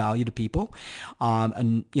provide value to people,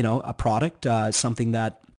 and a product, something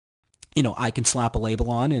that I can slap a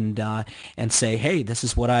label on and say, hey, this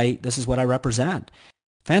is what I represent.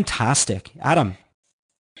 Fantastic, Adam.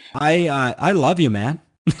 I love you, man.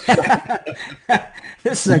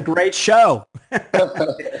 This is a great show.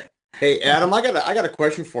 Hey, Adam, I got a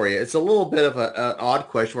question for you. It's a little bit of an odd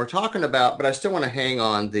question. We're talking about, but I still want to hang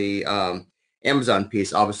on the Amazon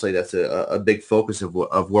piece. Obviously, that's a big focus of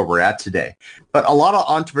where we're at today. But a lot of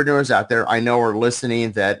entrepreneurs out there I know are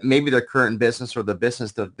listening that maybe their current business or the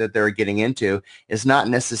business that they're getting into is not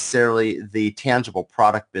necessarily the tangible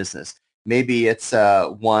product business. Maybe it's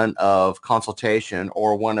one of consultation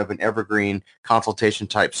or one of an evergreen consultation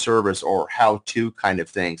type service or how-to kind of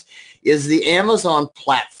things. Is the Amazon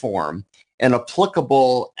platform an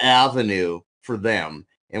applicable avenue for them?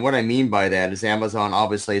 And what I mean by that is Amazon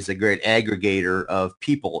obviously is a great aggregator of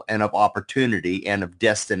people and of opportunity and of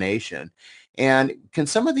destination. And can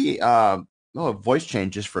some of the voice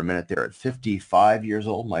change just for a minute there? At 55 years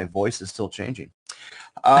old, my voice is still changing.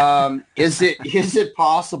 Is it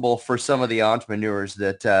possible for some of the entrepreneurs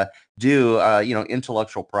that do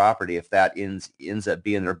intellectual property, if that ends up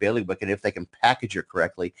being their bailiwick, and if they can package it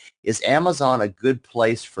correctly, is Amazon a good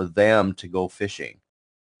place for them to go fishing?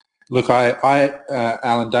 Look,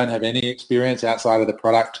 Alan, don't have any experience outside of the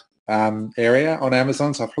product area on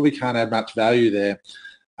Amazon, so I probably can't add much value there,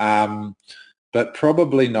 but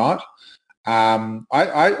probably not.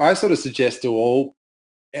 I sort of suggest to all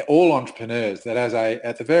entrepreneurs that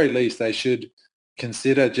at the very least, they should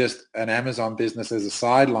consider just an Amazon business as a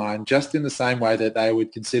sideline, just in the same way that they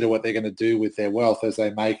would consider what they're going to do with their wealth as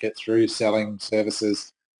they make it through selling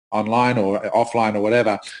services online or offline or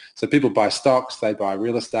whatever. So people buy stocks, they buy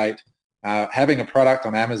real estate. Having a product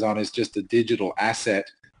on Amazon is just a digital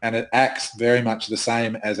asset, and it acts very much the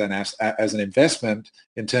same as an investment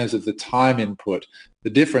in terms of the time input. The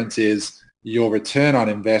difference is your return on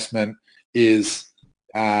investment is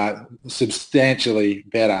substantially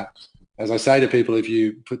better. As I say to people, if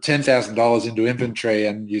you put $10,000 into inventory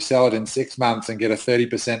and you sell it in 6 months and get a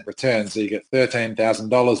 30% return, so you get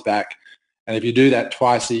 $13,000 back, and if you do that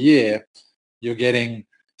twice a year, you're getting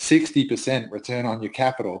 60% return on your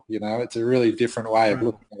capital. You know, it's a really different way of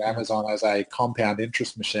looking at Amazon as a compound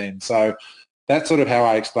interest machine. So that's sort of how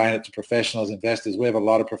I explain it to professionals, investors. We have a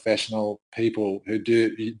lot of professional people who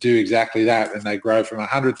do exactly that, and they grow from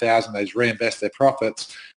 100,000, they reinvest their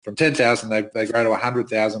profits. From 10,000, they grow to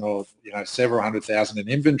 100,000 or, you know, several 100,000 in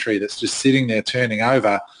inventory that's just sitting there turning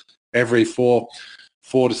over every four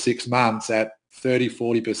to 6 months at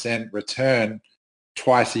 30-40% return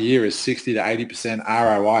twice a year is 60 to 80%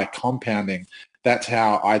 ROI compounding. That's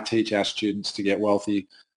how I teach our students to get wealthy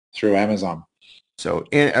through Amazon. So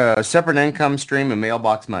a separate income stream and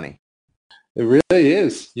mailbox money. It really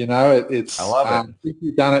is. You know, it's. I love it.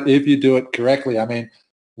 If you do it correctly. I mean,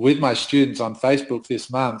 with my students on Facebook this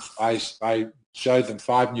month, I showed them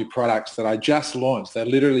 5 new products that I just launched. They've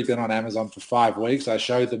literally been on Amazon for 5 weeks. I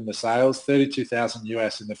showed them the sales, 32,000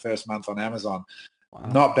 US in the first month on Amazon. Wow.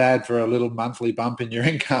 Not bad for a little monthly bump in your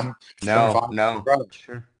income. No.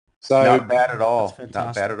 Sure. So not bad at all.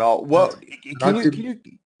 Not bad at all. Well, can you?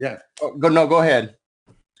 Yeah. Go ahead.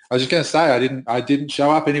 I was just going to say I didn't show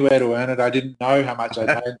up anywhere to earn it. I didn't know how much I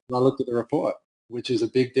made when I looked at the report, which is a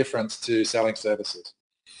big difference to selling services.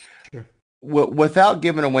 Sure. Well, without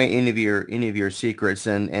giving away any of your secrets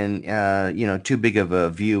and you know, too big of a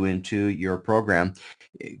view into your program,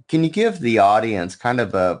 can you give the audience kind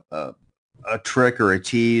of a trick or a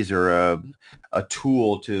tease or a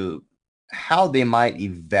tool to how they might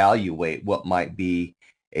evaluate what might be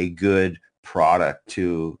a good product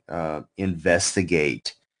to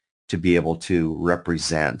investigate to be able to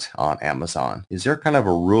represent on Amazon? Is there kind of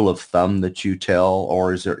a rule of thumb that you tell,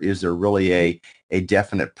 or is there really a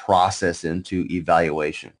definite process into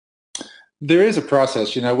evaluation? There is a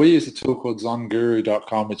process. You know, we use a tool called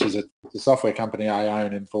zonguru.com, which is a software company I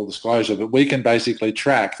own in full disclosure, but we can basically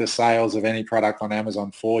track the sales of any product on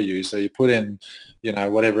Amazon for you. So you put in, you know,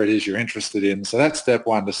 whatever it is you're interested in. So that's step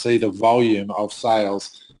one, to see the volume of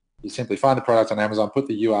sales. You simply find the product on Amazon, put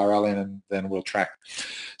the URL in, and then we'll track.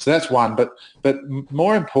 So that's one. But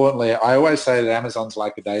more importantly, I always say that Amazon's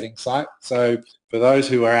like a dating site. So for those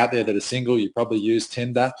who are out there that are single, you probably use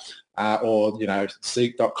Tinder or, you know,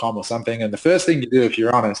 Seek.com or something. And the first thing you do, if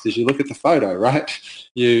you're honest, is you look at the photo, right?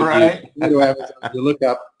 You go to Amazon, you look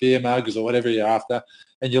up beer mugs or whatever you're after,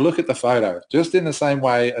 and you look at the photo, just in the same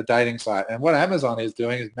way a dating site. And what Amazon is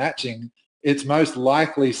doing is matching its most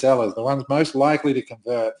likely sellers, the ones most likely to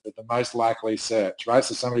convert with the most likely search, right?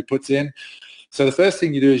 So somebody puts in. So the first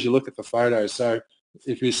thing you do is you look at the photo. So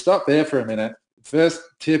if you stop there for a minute, first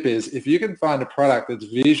tip is if you can find a product that's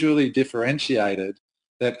visually differentiated,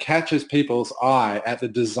 that catches people's eye at the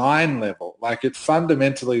design level, like it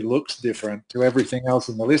fundamentally looks different to everything else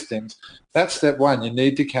in the listings, that's step one. You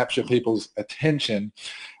need to capture people's attention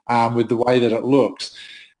with the way that it looks.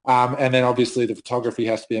 And then obviously the photography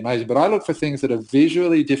has to be amazing. But I look for things that are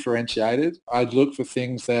visually differentiated. I'd look for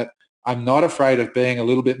things that I'm not afraid of being a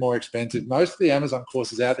little bit more expensive. Most of the Amazon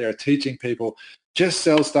courses out there are teaching people just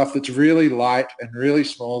sell stuff that's really light and really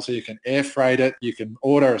small, so you can air freight it. You can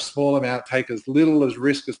order a small amount, take as little as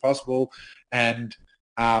risk as possible, and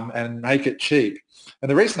make it cheap.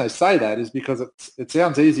 And the reason they say that is because it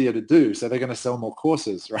sounds easier to do, so they're going to sell more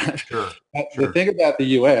courses, right? Sure. The thing about the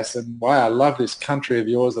US and why I love this country of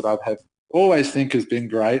yours that I've always think has been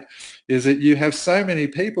great is that you have so many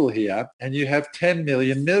people here and you have 10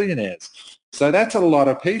 million millionaires. So that's a lot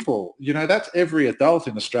of people. You know, that's every adult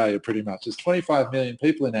in Australia pretty much. There's 25 million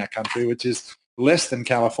people in our country, which is less than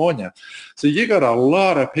California. So you got a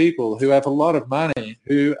lot of people who have a lot of money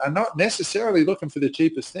who are not necessarily looking for the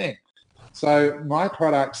cheapest thing. So my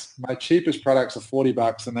cheapest products are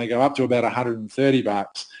 $40 and they go up to about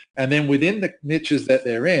 $130. And then within the niches that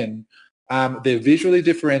they're in, They're visually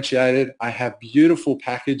differentiated. I have beautiful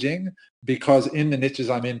packaging because in the niches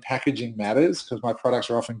I'm in, packaging matters because my products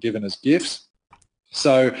are often given as gifts.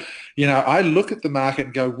 So, I look at the market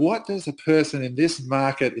and go, what does a person in this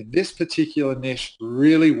market, in this particular niche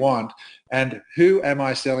really want? And who am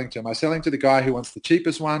I selling to? Am I selling to the guy who wants the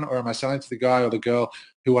cheapest one, or am I selling to the guy or the girl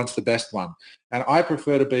who wants the best one? And I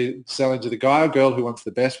prefer to be selling to the guy or girl who wants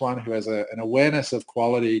the best one, who has an awareness of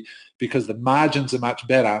quality, because the margins are much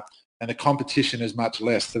better and the competition is much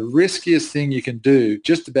less. The riskiest thing you can do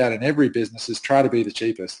just about in every business is try to be the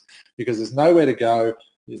cheapest, because there's nowhere to go.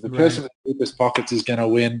 The person with the deepest pockets is going to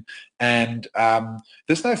win, and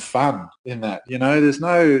there's no fun in that. There's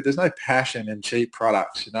no passion in cheap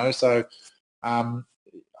products. So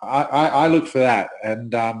I look for that,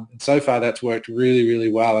 and so far that's worked really,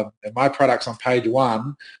 really well. And my products on page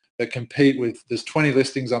one that compete with, there's 20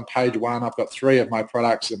 listings on page one. I've got 3 of my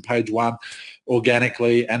products on page one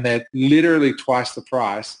organically, and they're literally twice the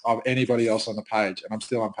price of anybody else on the page, and I'm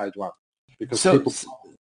still on page one because people.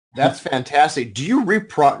 That's fantastic. Do you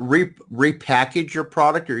repackage your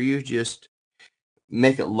product, or you just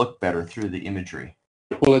make it look better through the imagery?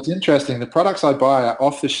 Well, it's interesting. The products I buy are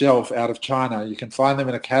off the shelf out of China. You can find them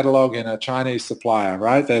in a catalog in a Chinese supplier,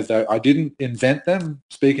 right? I didn't invent them.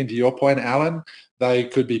 Speaking to your point, Alan, they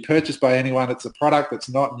could be purchased by anyone. It's a product that's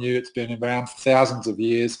not new. It's been around for thousands of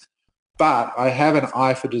years. But I have an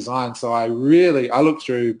eye for design. So I look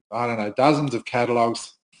through, dozens of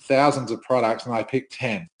catalogs, thousands of products, and I pick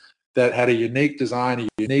 10. That had a unique design, a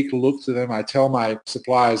unique look to them. I tell my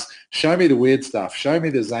suppliers, show me the weird stuff, show me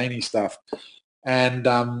the zany stuff. And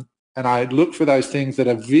I look for those things that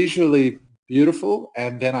are visually beautiful,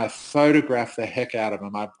 and then I photograph the heck out of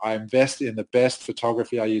them. I invest in the best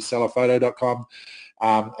photography. I use sellaphoto.com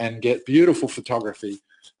and get beautiful photography.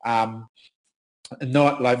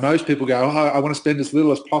 Not like most people go, I want to spend as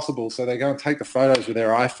little as possible, so they go and take the photos with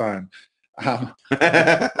their iPhone.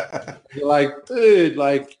 You're like, dude,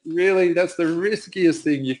 like really, that's the riskiest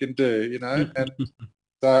thing you can do, and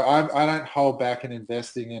so I don't hold back in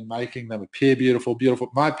investing in making them appear beautiful.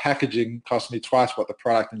 My packaging cost me twice what the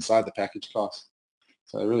product inside the package costs,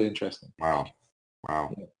 so really interesting. Wow. Yeah.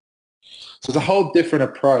 So it's a whole different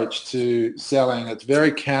approach to selling. It's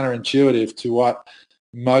very counterintuitive to what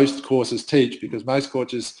most courses teach, because most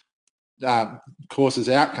courses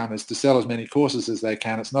outcome is to sell as many courses as they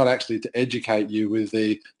can. It's not actually to educate you with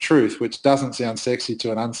the truth, which doesn't sound sexy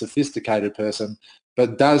to an unsophisticated person,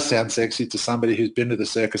 but does sound sexy to somebody who's been to the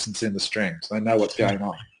circus and seen the strings. They know what's going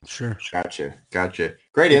on. Sure. Gotcha.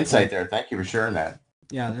 Great insight there. Thank you for sharing that.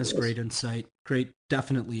 Yeah, that's great insight.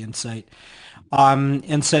 Definitely insight.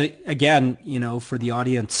 And so again, for the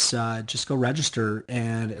audience, just go register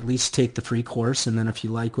and at least take the free course. And then if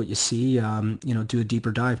you like what you see, do a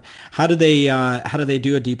deeper dive. How do they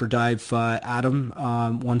do a deeper dive, Adam,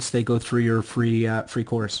 once they go through your free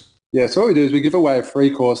course? Yeah, so what we do is we give away a free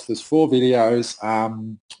course. There's 4 videos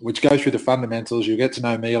which go through the fundamentals. You'll get to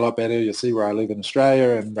know me a lot better. You'll see where I live in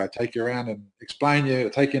Australia, and I take you around and explain you,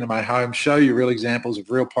 take you into my home, show you real examples of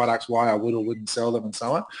real products, why I would or wouldn't sell them, and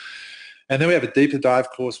so on. And then we have a deeper dive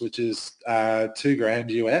course, which is $2,000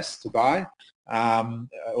 US to buy,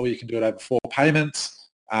 or you can do it over 4 payments.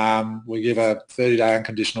 We give a 30-day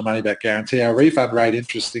unconditional money-back guarantee. Our refund rate,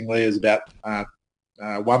 interestingly, is about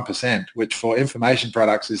 1%, which for information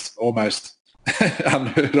products is almost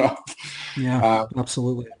unheard of. Yeah,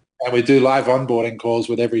 absolutely. And we do live onboarding calls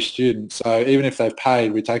with every student. So even if they've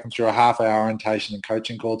paid, we take them through a half-hour orientation and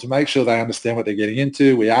coaching call to make sure they understand what they're getting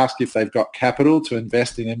into. We ask if they've got capital to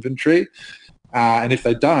invest in inventory. And if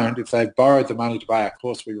they don't, if they've borrowed the money to buy our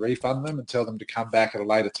course, we refund them and tell them to come back at a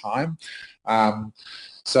later time.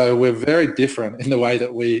 So we're very different in the way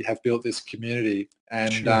that we have built this community.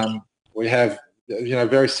 And we have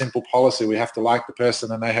very simple policy. We have to like the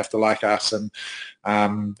person and they have to like us. And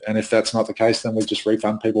if that's not the case, then we just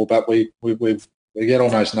refund people. But we get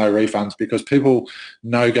almost no refunds because people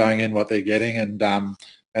know going in what they're getting, and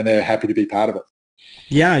they're happy to be part of it.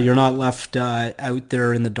 Yeah, you're not left out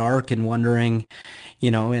there in the dark and wondering,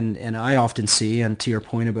 and I often see, and to your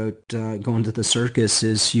point about going to the circus,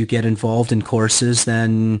 is you get involved in courses,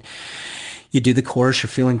 then you do the course, you're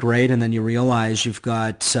feeling great, and then you realize you've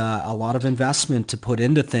got a lot of investment to put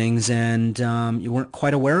into things, and you weren't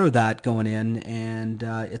quite aware of that going in, and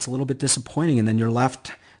it's a little bit disappointing, and then you're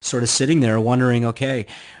left sort of sitting there wondering, okay,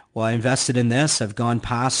 well, I invested in this, I've gone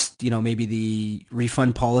past, maybe the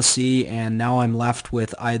refund policy, and now I'm left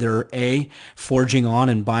with either A, forging on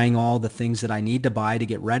and buying all the things that I need to buy to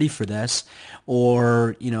get ready for this,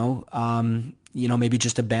 or, maybe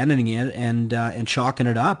just abandoning it and chalking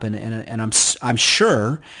it up. And I'm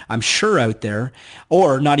sure out there,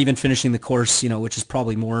 or not even finishing the course, which is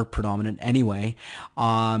probably more predominant anyway,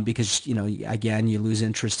 because, again, you lose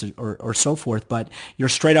interest or so forth. But you're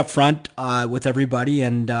straight up front with everybody,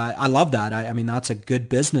 and I love that. I mean, that's a good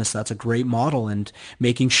business. That's a great model, and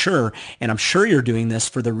making sure, and I'm sure you're doing this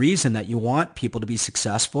for the reason that you want people to be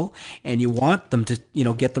successful, and you want them to,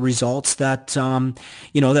 get the results that,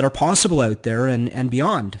 that are possible out there and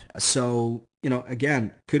beyond. So,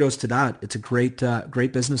 again, kudos to that. It's a great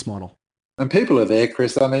business model. And people are there,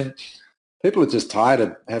 Chris. I mean, people are just tired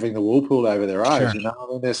of having the wool pulled over their eyes. Sure. I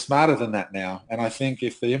mean, they're smarter than that now. And I think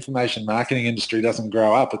if the information marketing industry doesn't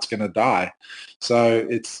grow up, it's going to die. So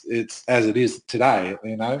it's as it is today.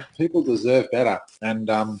 People deserve better. And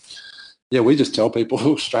we just tell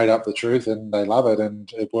people straight up the truth, and they love it,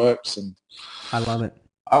 and it works. And I love it.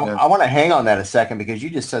 I want to hang on that a second, because you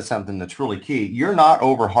just said something that's really key. You're not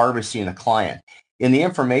over harvesting a client. In the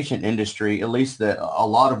information industry, at least a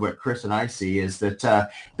lot of what Chris and I see is that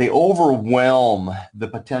they overwhelm the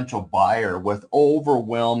potential buyer with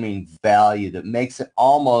overwhelming value that makes it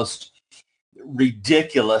almost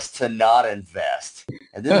ridiculous to not invest.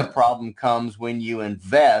 And then the problem comes when you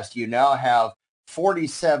invest. You now have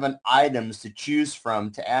 47 items to choose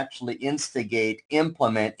from to actually instigate,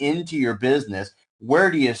 implement into your business.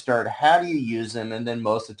 Where do you start? How do you use them? And then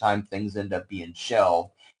most of the time things end up being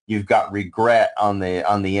shelved. You've got regret on the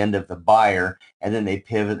end of the buyer, and then they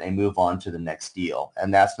pivot and they move on to the next deal.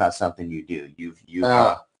 And that's not something you do. You've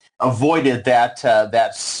avoided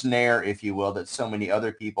that snare, if you will, that so many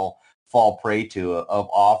other people fall prey to, of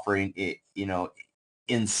offering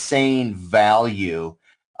insane value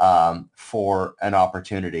for an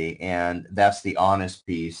opportunity. And that's the honest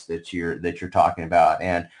piece that you're talking about.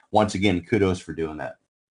 And once again, kudos for doing that.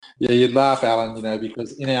 Yeah, you'd laugh, Alan,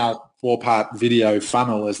 because in our 4-part video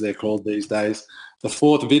funnel, as they're called these days, the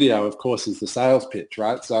 4th video, of course, is the sales pitch,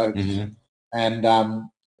 right? So, and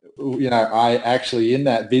I actually, in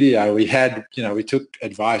that video, we had, we took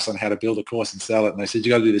advice on how to build a course and sell it. And they said,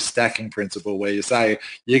 you got to do the stacking principle, where you say,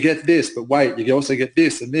 you get this, but wait, you also get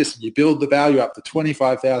this and this. And you build the value up to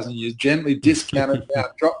 25,000. You gently discount it down,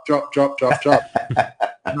 drop.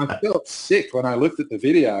 And I felt sick when I looked at the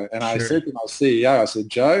video, and I said to my CEO, I said,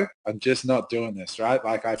 Joe, I'm just not doing this, right?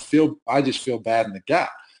 Like I just feel bad in the gut.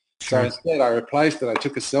 So instead I replaced it. I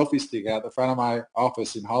took a selfie stick out the front of my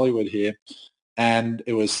office in Hollywood here, and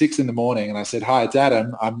it was 6 a.m. and I said, hi, it's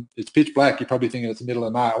Adam. It's pitch black. You're probably thinking it's the middle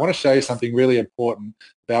of the night. I want to show you something really important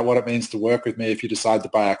about what it means to work with me if you decide to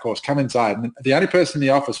buy our course. Come inside. And the only person in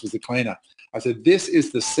the office was the cleaner. I said, this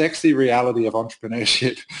is the sexy reality of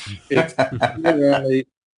entrepreneurship. It's literally,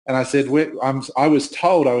 and I said, I was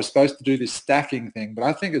told I was supposed to do this stacking thing, but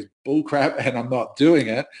I think it's bullcrap and I'm not doing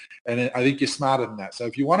it. And I think you're smarter than that. So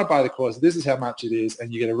if you want to buy the course, this is how much it is,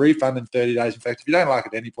 and you get a refund in 30 days. In fact, if you don't like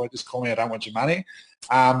it at any point, just call me. I don't want your money.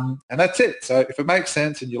 And that's it. So if it makes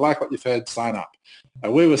sense and you like what you've heard, sign up.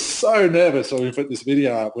 And we were so nervous when we put this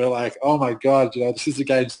video up. We're like, oh my God, this is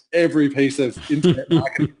against every piece of internet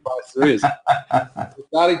marketing advice there is. We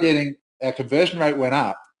started getting, our conversion rate went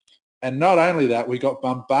up. And not only that, we got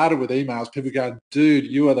bombarded with emails, people going, dude,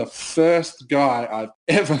 you are the first guy I've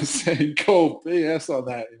ever seen call BS on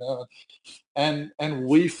that, And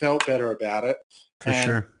we felt better about it. For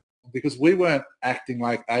sure. Because we weren't acting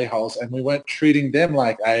like a-holes, and we weren't treating them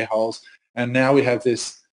like a-holes. And now we have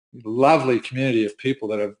this lovely community of people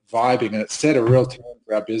that are vibing, and it's set a real tone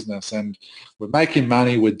for our business. And we're making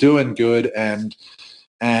money, we're doing good, and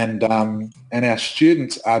our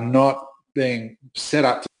students are not being set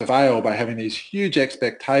up to fail by having these huge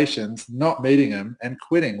expectations, not meeting them, and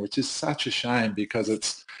quitting, which is such a shame, because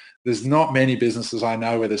there's not many businesses I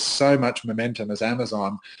know where there's so much momentum as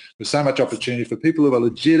Amazon. There's so much opportunity for people who are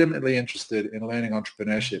legitimately interested in learning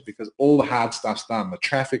entrepreneurship, because all the hard stuff's done, the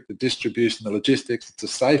traffic, the distribution, the logistics. It's a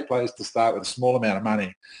safe place to start with a small amount of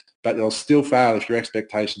money, but they'll still fail if your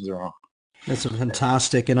expectations are wrong. That's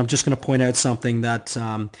fantastic. And I'm just going to point out something that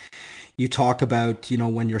you talk about,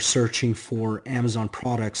 when you're searching for Amazon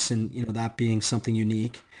products, and, that being something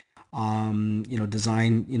unique,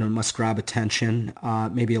 design, must grab attention,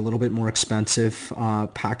 maybe a little bit more expensive,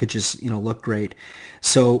 packages, look great.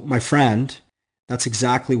 So my friend, that's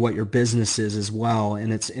exactly what your business is as well.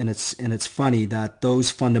 And it's funny that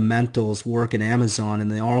those fundamentals work in Amazon,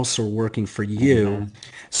 and they're also working for you,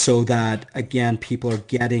 so that, again, people are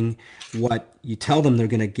getting what you tell them they're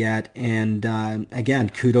going to get. And again,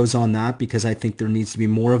 kudos on that, because I think there needs to be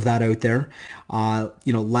more of that out there.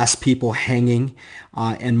 Less people hanging,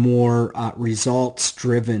 and more results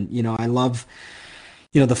driven. I love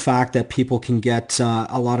the fact that people can get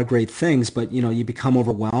a lot of great things, but, you become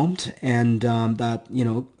overwhelmed, and that,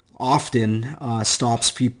 often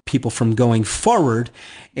stops people from going forward.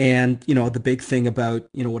 And, the big thing about,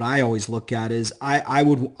 what I always look at is I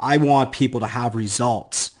want people to have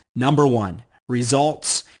results. Number one,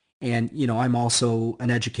 results. And, I'm also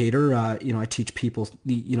an educator. I teach people,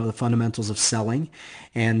 the fundamentals of selling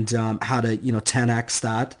and how to, 10x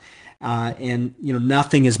that. And,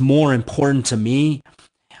 nothing is more important to me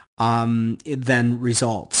than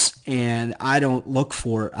results. And I don't look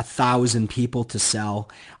for 1,000 people to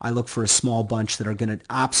sell. I look for a small bunch that are going to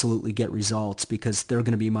absolutely get results, because they're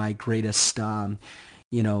going to be my greatest,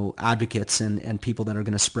 advocates and people that are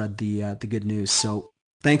going to spread the good news. So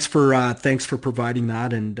thanks for providing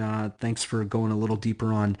that, and thanks for going a little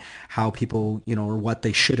deeper on how people, or what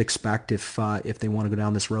they should expect if they want to go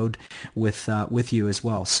down this road with you as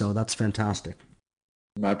well. So that's fantastic.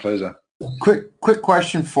 My pleasure. Quick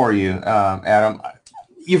question for you, Adam.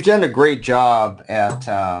 You've done a great job at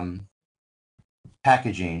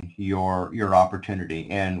packaging your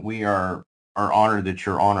opportunity, and we are honored that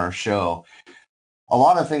you're on our show. A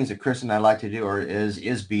lot of things that Chris and I like to do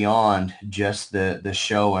is beyond just the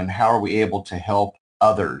show, and how are we able to help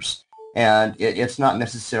others. And it's not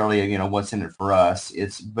necessarily, what's in it for us.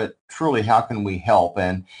 But truly, how can we help?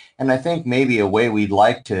 And I think maybe a way we'd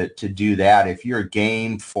like to do that, if you're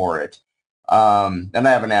game for it. And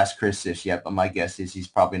I haven't asked Chris this yet, but my guess is he's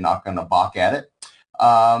probably not going to balk at it.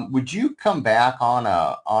 Would you come back on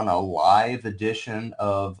a live edition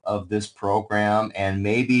of this program and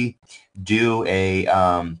maybe do a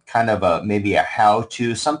kind of maybe a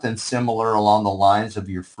how-to, something similar along the lines of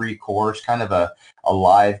your free course, kind of a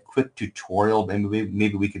live quick tutorial?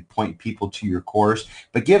 Maybe we could point people to your course,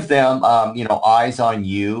 but give them eyes on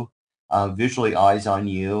you, visually eyes on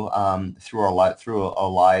you through a live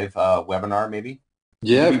webinar, maybe.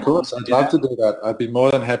 Yeah, of course. I'd love to do that. I'd be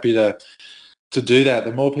more than happy to do that.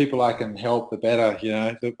 The more people I can help, the better.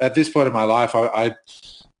 At this point in my life,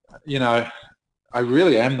 I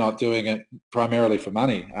really am not doing it primarily for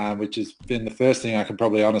money, which has been the first thing I can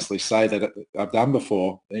probably honestly say that I've done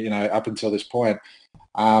before, up until this point.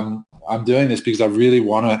 I'm doing this because I really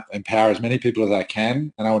want to empower as many people as I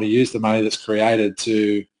can, and I want to use the money that's created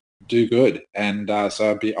to do good. And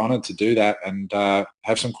so I'd be honored to do that, and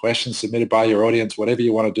have some questions submitted by your audience, whatever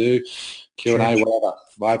you want to do, Q&A, whatever,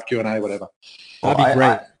 live Q&A, whatever. That'd be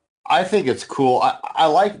great. I think it's cool. I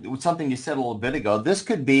like something you said a little bit ago. This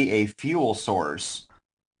could be a fuel source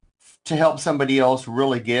to help somebody else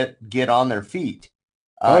really get on their feet.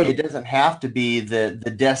 It doesn't have to be the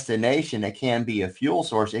destination. It can be a fuel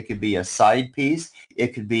source. It could be a side piece.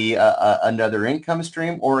 It could be another income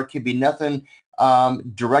stream, or it could be nothing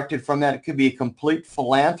directed from that. It could be a complete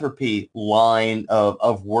philanthropy line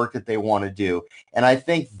of work that they want to do. And I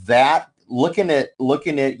think that looking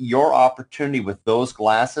at your opportunity with those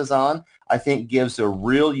glasses on, I think gives a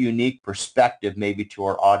real unique perspective maybe to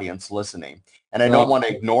our audience listening. And I don't want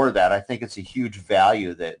to ignore that. I think it's a huge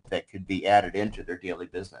value that could be added into their daily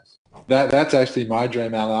business. That's actually my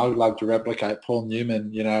dream, Alan. I would love to replicate Paul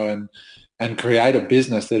Newman, and create a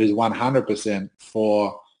business that is 100%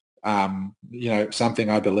 for something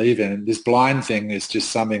I believe in. And this blind thing is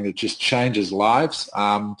just something that just changes lives.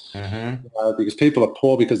 Because people are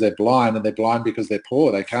poor because they're blind, and they're blind because they're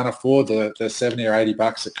poor. They can't afford the $70 or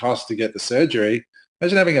 $80 it costs to get the surgery.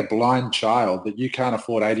 Imagine having a blind child that you can't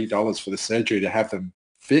afford $80 for the surgery to have them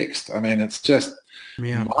fixed. I mean, it's just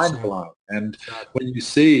mind-blowing. And when you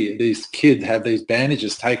see these kids have these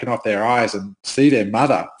bandages taken off their eyes and see their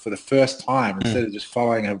mother for the first time instead of just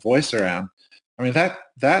following her voice around, I mean, that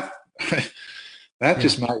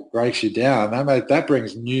just breaks you down. That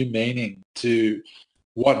brings new meaning to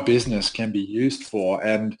what business can be used for.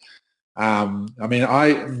 And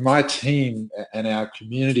my team and our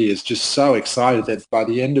community is just so excited that by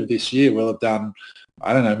the end of this year, we'll have done,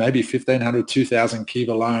 I don't know, maybe 1,500, 2,000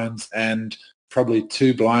 Kiva loans, and probably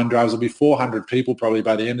 2 blind drives. There'll be 400 people probably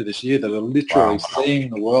by the end of this year that are literally seeing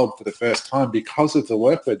the world for the first time because of the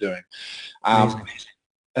work we're doing.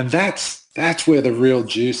 And that's where the real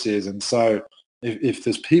juice is. And so if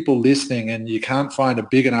there's people listening and you can't find a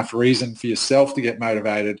big enough reason for yourself to get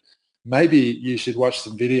motivated, maybe you should watch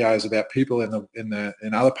some videos about people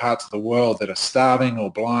in other parts of the world that are starving or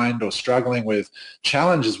blind or struggling with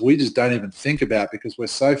challenges we just don't even think about because we're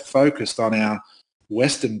so focused on our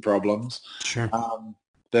Western problems. Sure.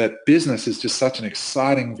 That business is just such an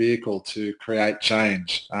exciting vehicle to create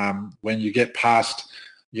change when you get past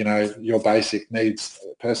your basic needs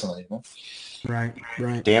personally. Right.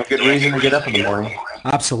 Damn good reason to get up in the morning.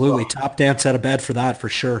 Absolutely. Top dance out of bed for that, for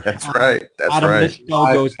sure. That's right. That's Adam,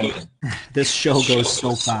 right. This show goes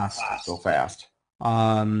so fast. So fast.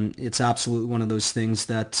 It's absolutely one of those things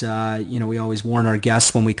that, we always warn our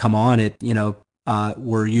guests when we come on it,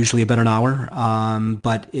 we're usually about an hour,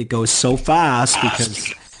 but it goes so fast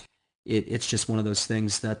because it's just one of those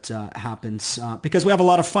things that happens because we have a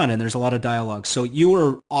lot of fun and there's a lot of dialogue. So you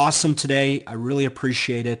were awesome today. I really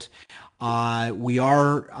appreciate it. We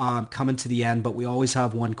are coming to the end, but we always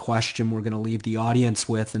have one question we're going to leave the audience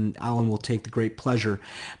with, and Alan will take the great pleasure.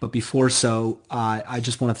 But before so, I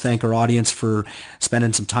just want to thank our audience for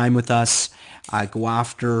spending some time with us. Go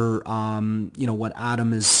after, what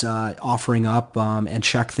Adam is offering up and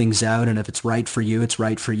check things out. And if it's right for you, it's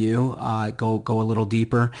right for you. Go a little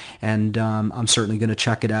deeper. And I'm certainly going to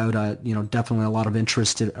check it out. Definitely a lot of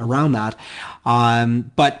interest around that.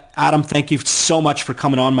 But Adam, thank you so much for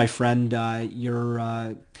coming on, my friend.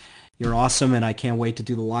 You're awesome, and I can't wait to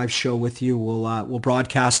do the live show with you. We'll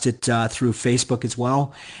broadcast it through Facebook as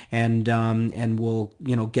well, and we'll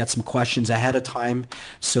get some questions ahead of time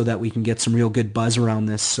so that we can get some real good buzz around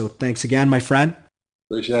this. So thanks again, my friend.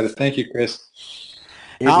 Appreciate it. Thank you, Chris.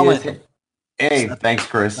 Alan. Hey, thanks,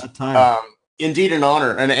 Chris. Indeed, an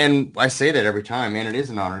honor, and I say that every time, man. It is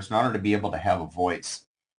an honor. It's an honor to be able to have a voice.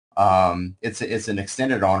 It's an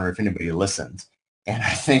extended honor if anybody listens, and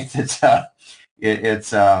I think that.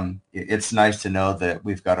 It's nice to know that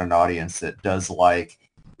we've got an audience that does like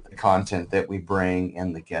the content that we bring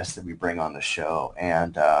and the guests that we bring on the show,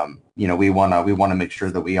 and we want to make sure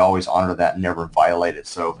that we always honor that and never violate it.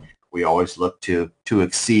 So we always look to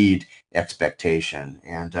exceed expectation,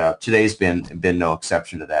 and today's been no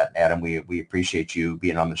exception to that. Adam, we appreciate you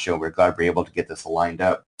being on the show. We're glad we're able to get this lined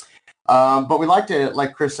up. But we like to,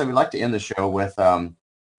 like Chris said, we like to end the show with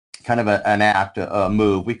kind of an act, a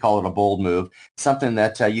move. We call it a bold move, something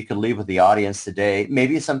that you can leave with the audience today.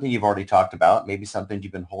 Maybe it's something you've already talked about, maybe something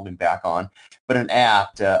you've been holding back on, but an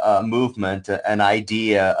act, a movement, an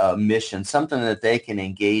idea, a mission, something that they can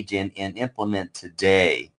engage in and implement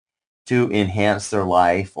today to enhance their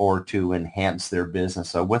life or to enhance their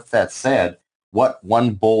business. So with that said, what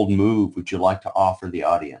one bold move would you like to offer the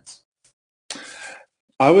audience?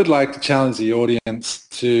 I would like to challenge the audience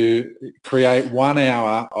to create 1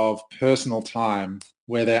 hour of personal time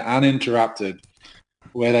where they're uninterrupted,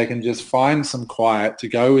 where they can just find some quiet to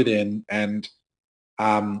go within and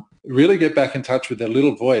really get back in touch with their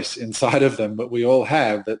little voice inside of them that we all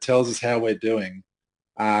have that tells us how we're doing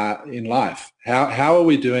in life. How are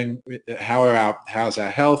we doing? How's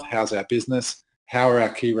our health? How's our business? How are our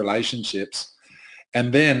key relationships?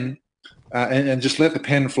 And then and just let the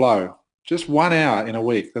pen flow. Just 1 hour in a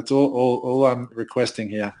week. That's all I'm requesting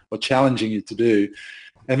here or challenging you to do.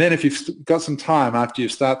 And then if you've got some time after you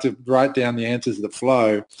start to write down the answers that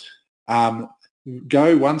flow,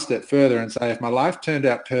 go one step further and say, if my life turned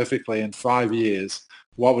out perfectly in 5 years,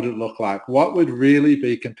 what would it look like? What would really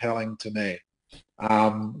be compelling to me?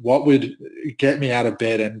 What would get me out of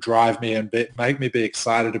bed and drive me and make me be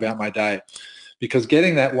excited about my day? Because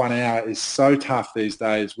getting that 1 hour is so tough these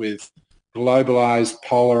days with globalized,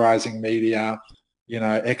 polarizing media,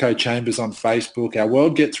 echo chambers on Facebook. Our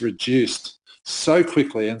world gets reduced so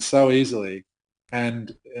quickly and so easily,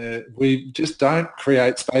 and we just don't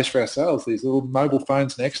create space for ourselves. These little mobile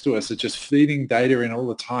phones next to us are just feeding data in all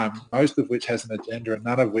the time, most of which has an agenda and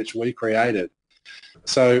none of which we created.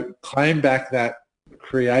 So claim back that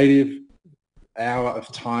creative hour of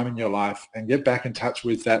time in your life and get back in touch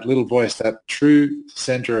with that little voice, that true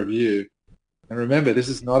center of you. And remember, this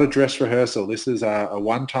is not a dress rehearsal. This is a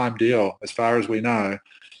one-time deal as far as we know.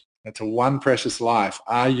 It's a one precious life.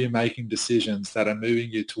 Are you making decisions that are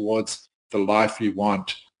moving you towards the life you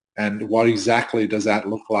want? And what exactly does that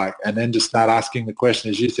look like? And then just start asking the question.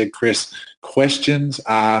 As you said, Chris, questions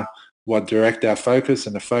are what direct our focus,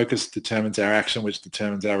 and the focus determines our action, which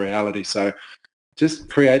determines our reality. So just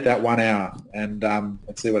create that 1 hour and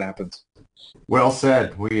let's see what happens. Well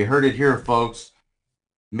said. We heard it here, folks.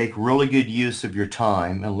 Make really good use of your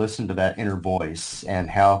time and listen to that inner voice. And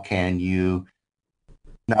how can you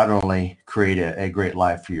not only create a great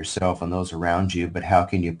life for yourself and those around you, but how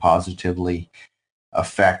can you positively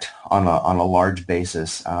affect on a large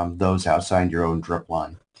basis those outside your own drip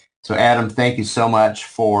line? So Adam, thank you so much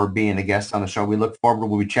for being a guest on the show. We look forward.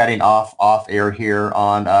 We'll be chatting off air here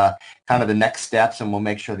on kind of the next steps, and we'll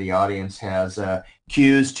make sure the audience has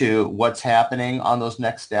cues to what's happening on those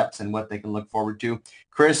next steps and what they can look forward to.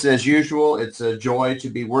 Chris, as usual, it's a joy to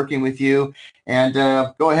be working with you. And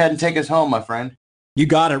go ahead and take us home, my friend. You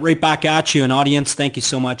got it. Right back at you. And audience, thank you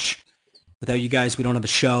so much. Without you guys, we don't have a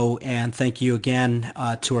show. And thank you again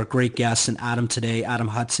to our great guests and Adam today, Adam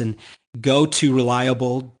Hudson. Go to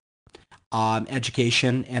Reliable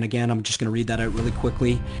Education. And again, I'm just going to read that out really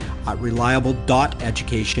quickly.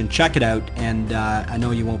 Reliable.education. Check it out. And I know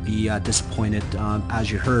you won't be disappointed. As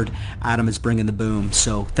you heard, Adam is bringing the boom.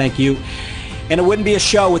 So thank you. And it wouldn't be a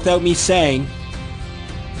show without me saying,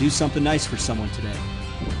 do something nice for someone today.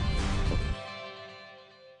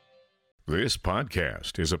 This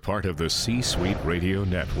podcast is a part of the C-Suite Radio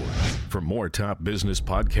Network. For more top business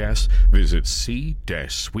podcasts, visit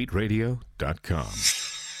c-suiteradio.com.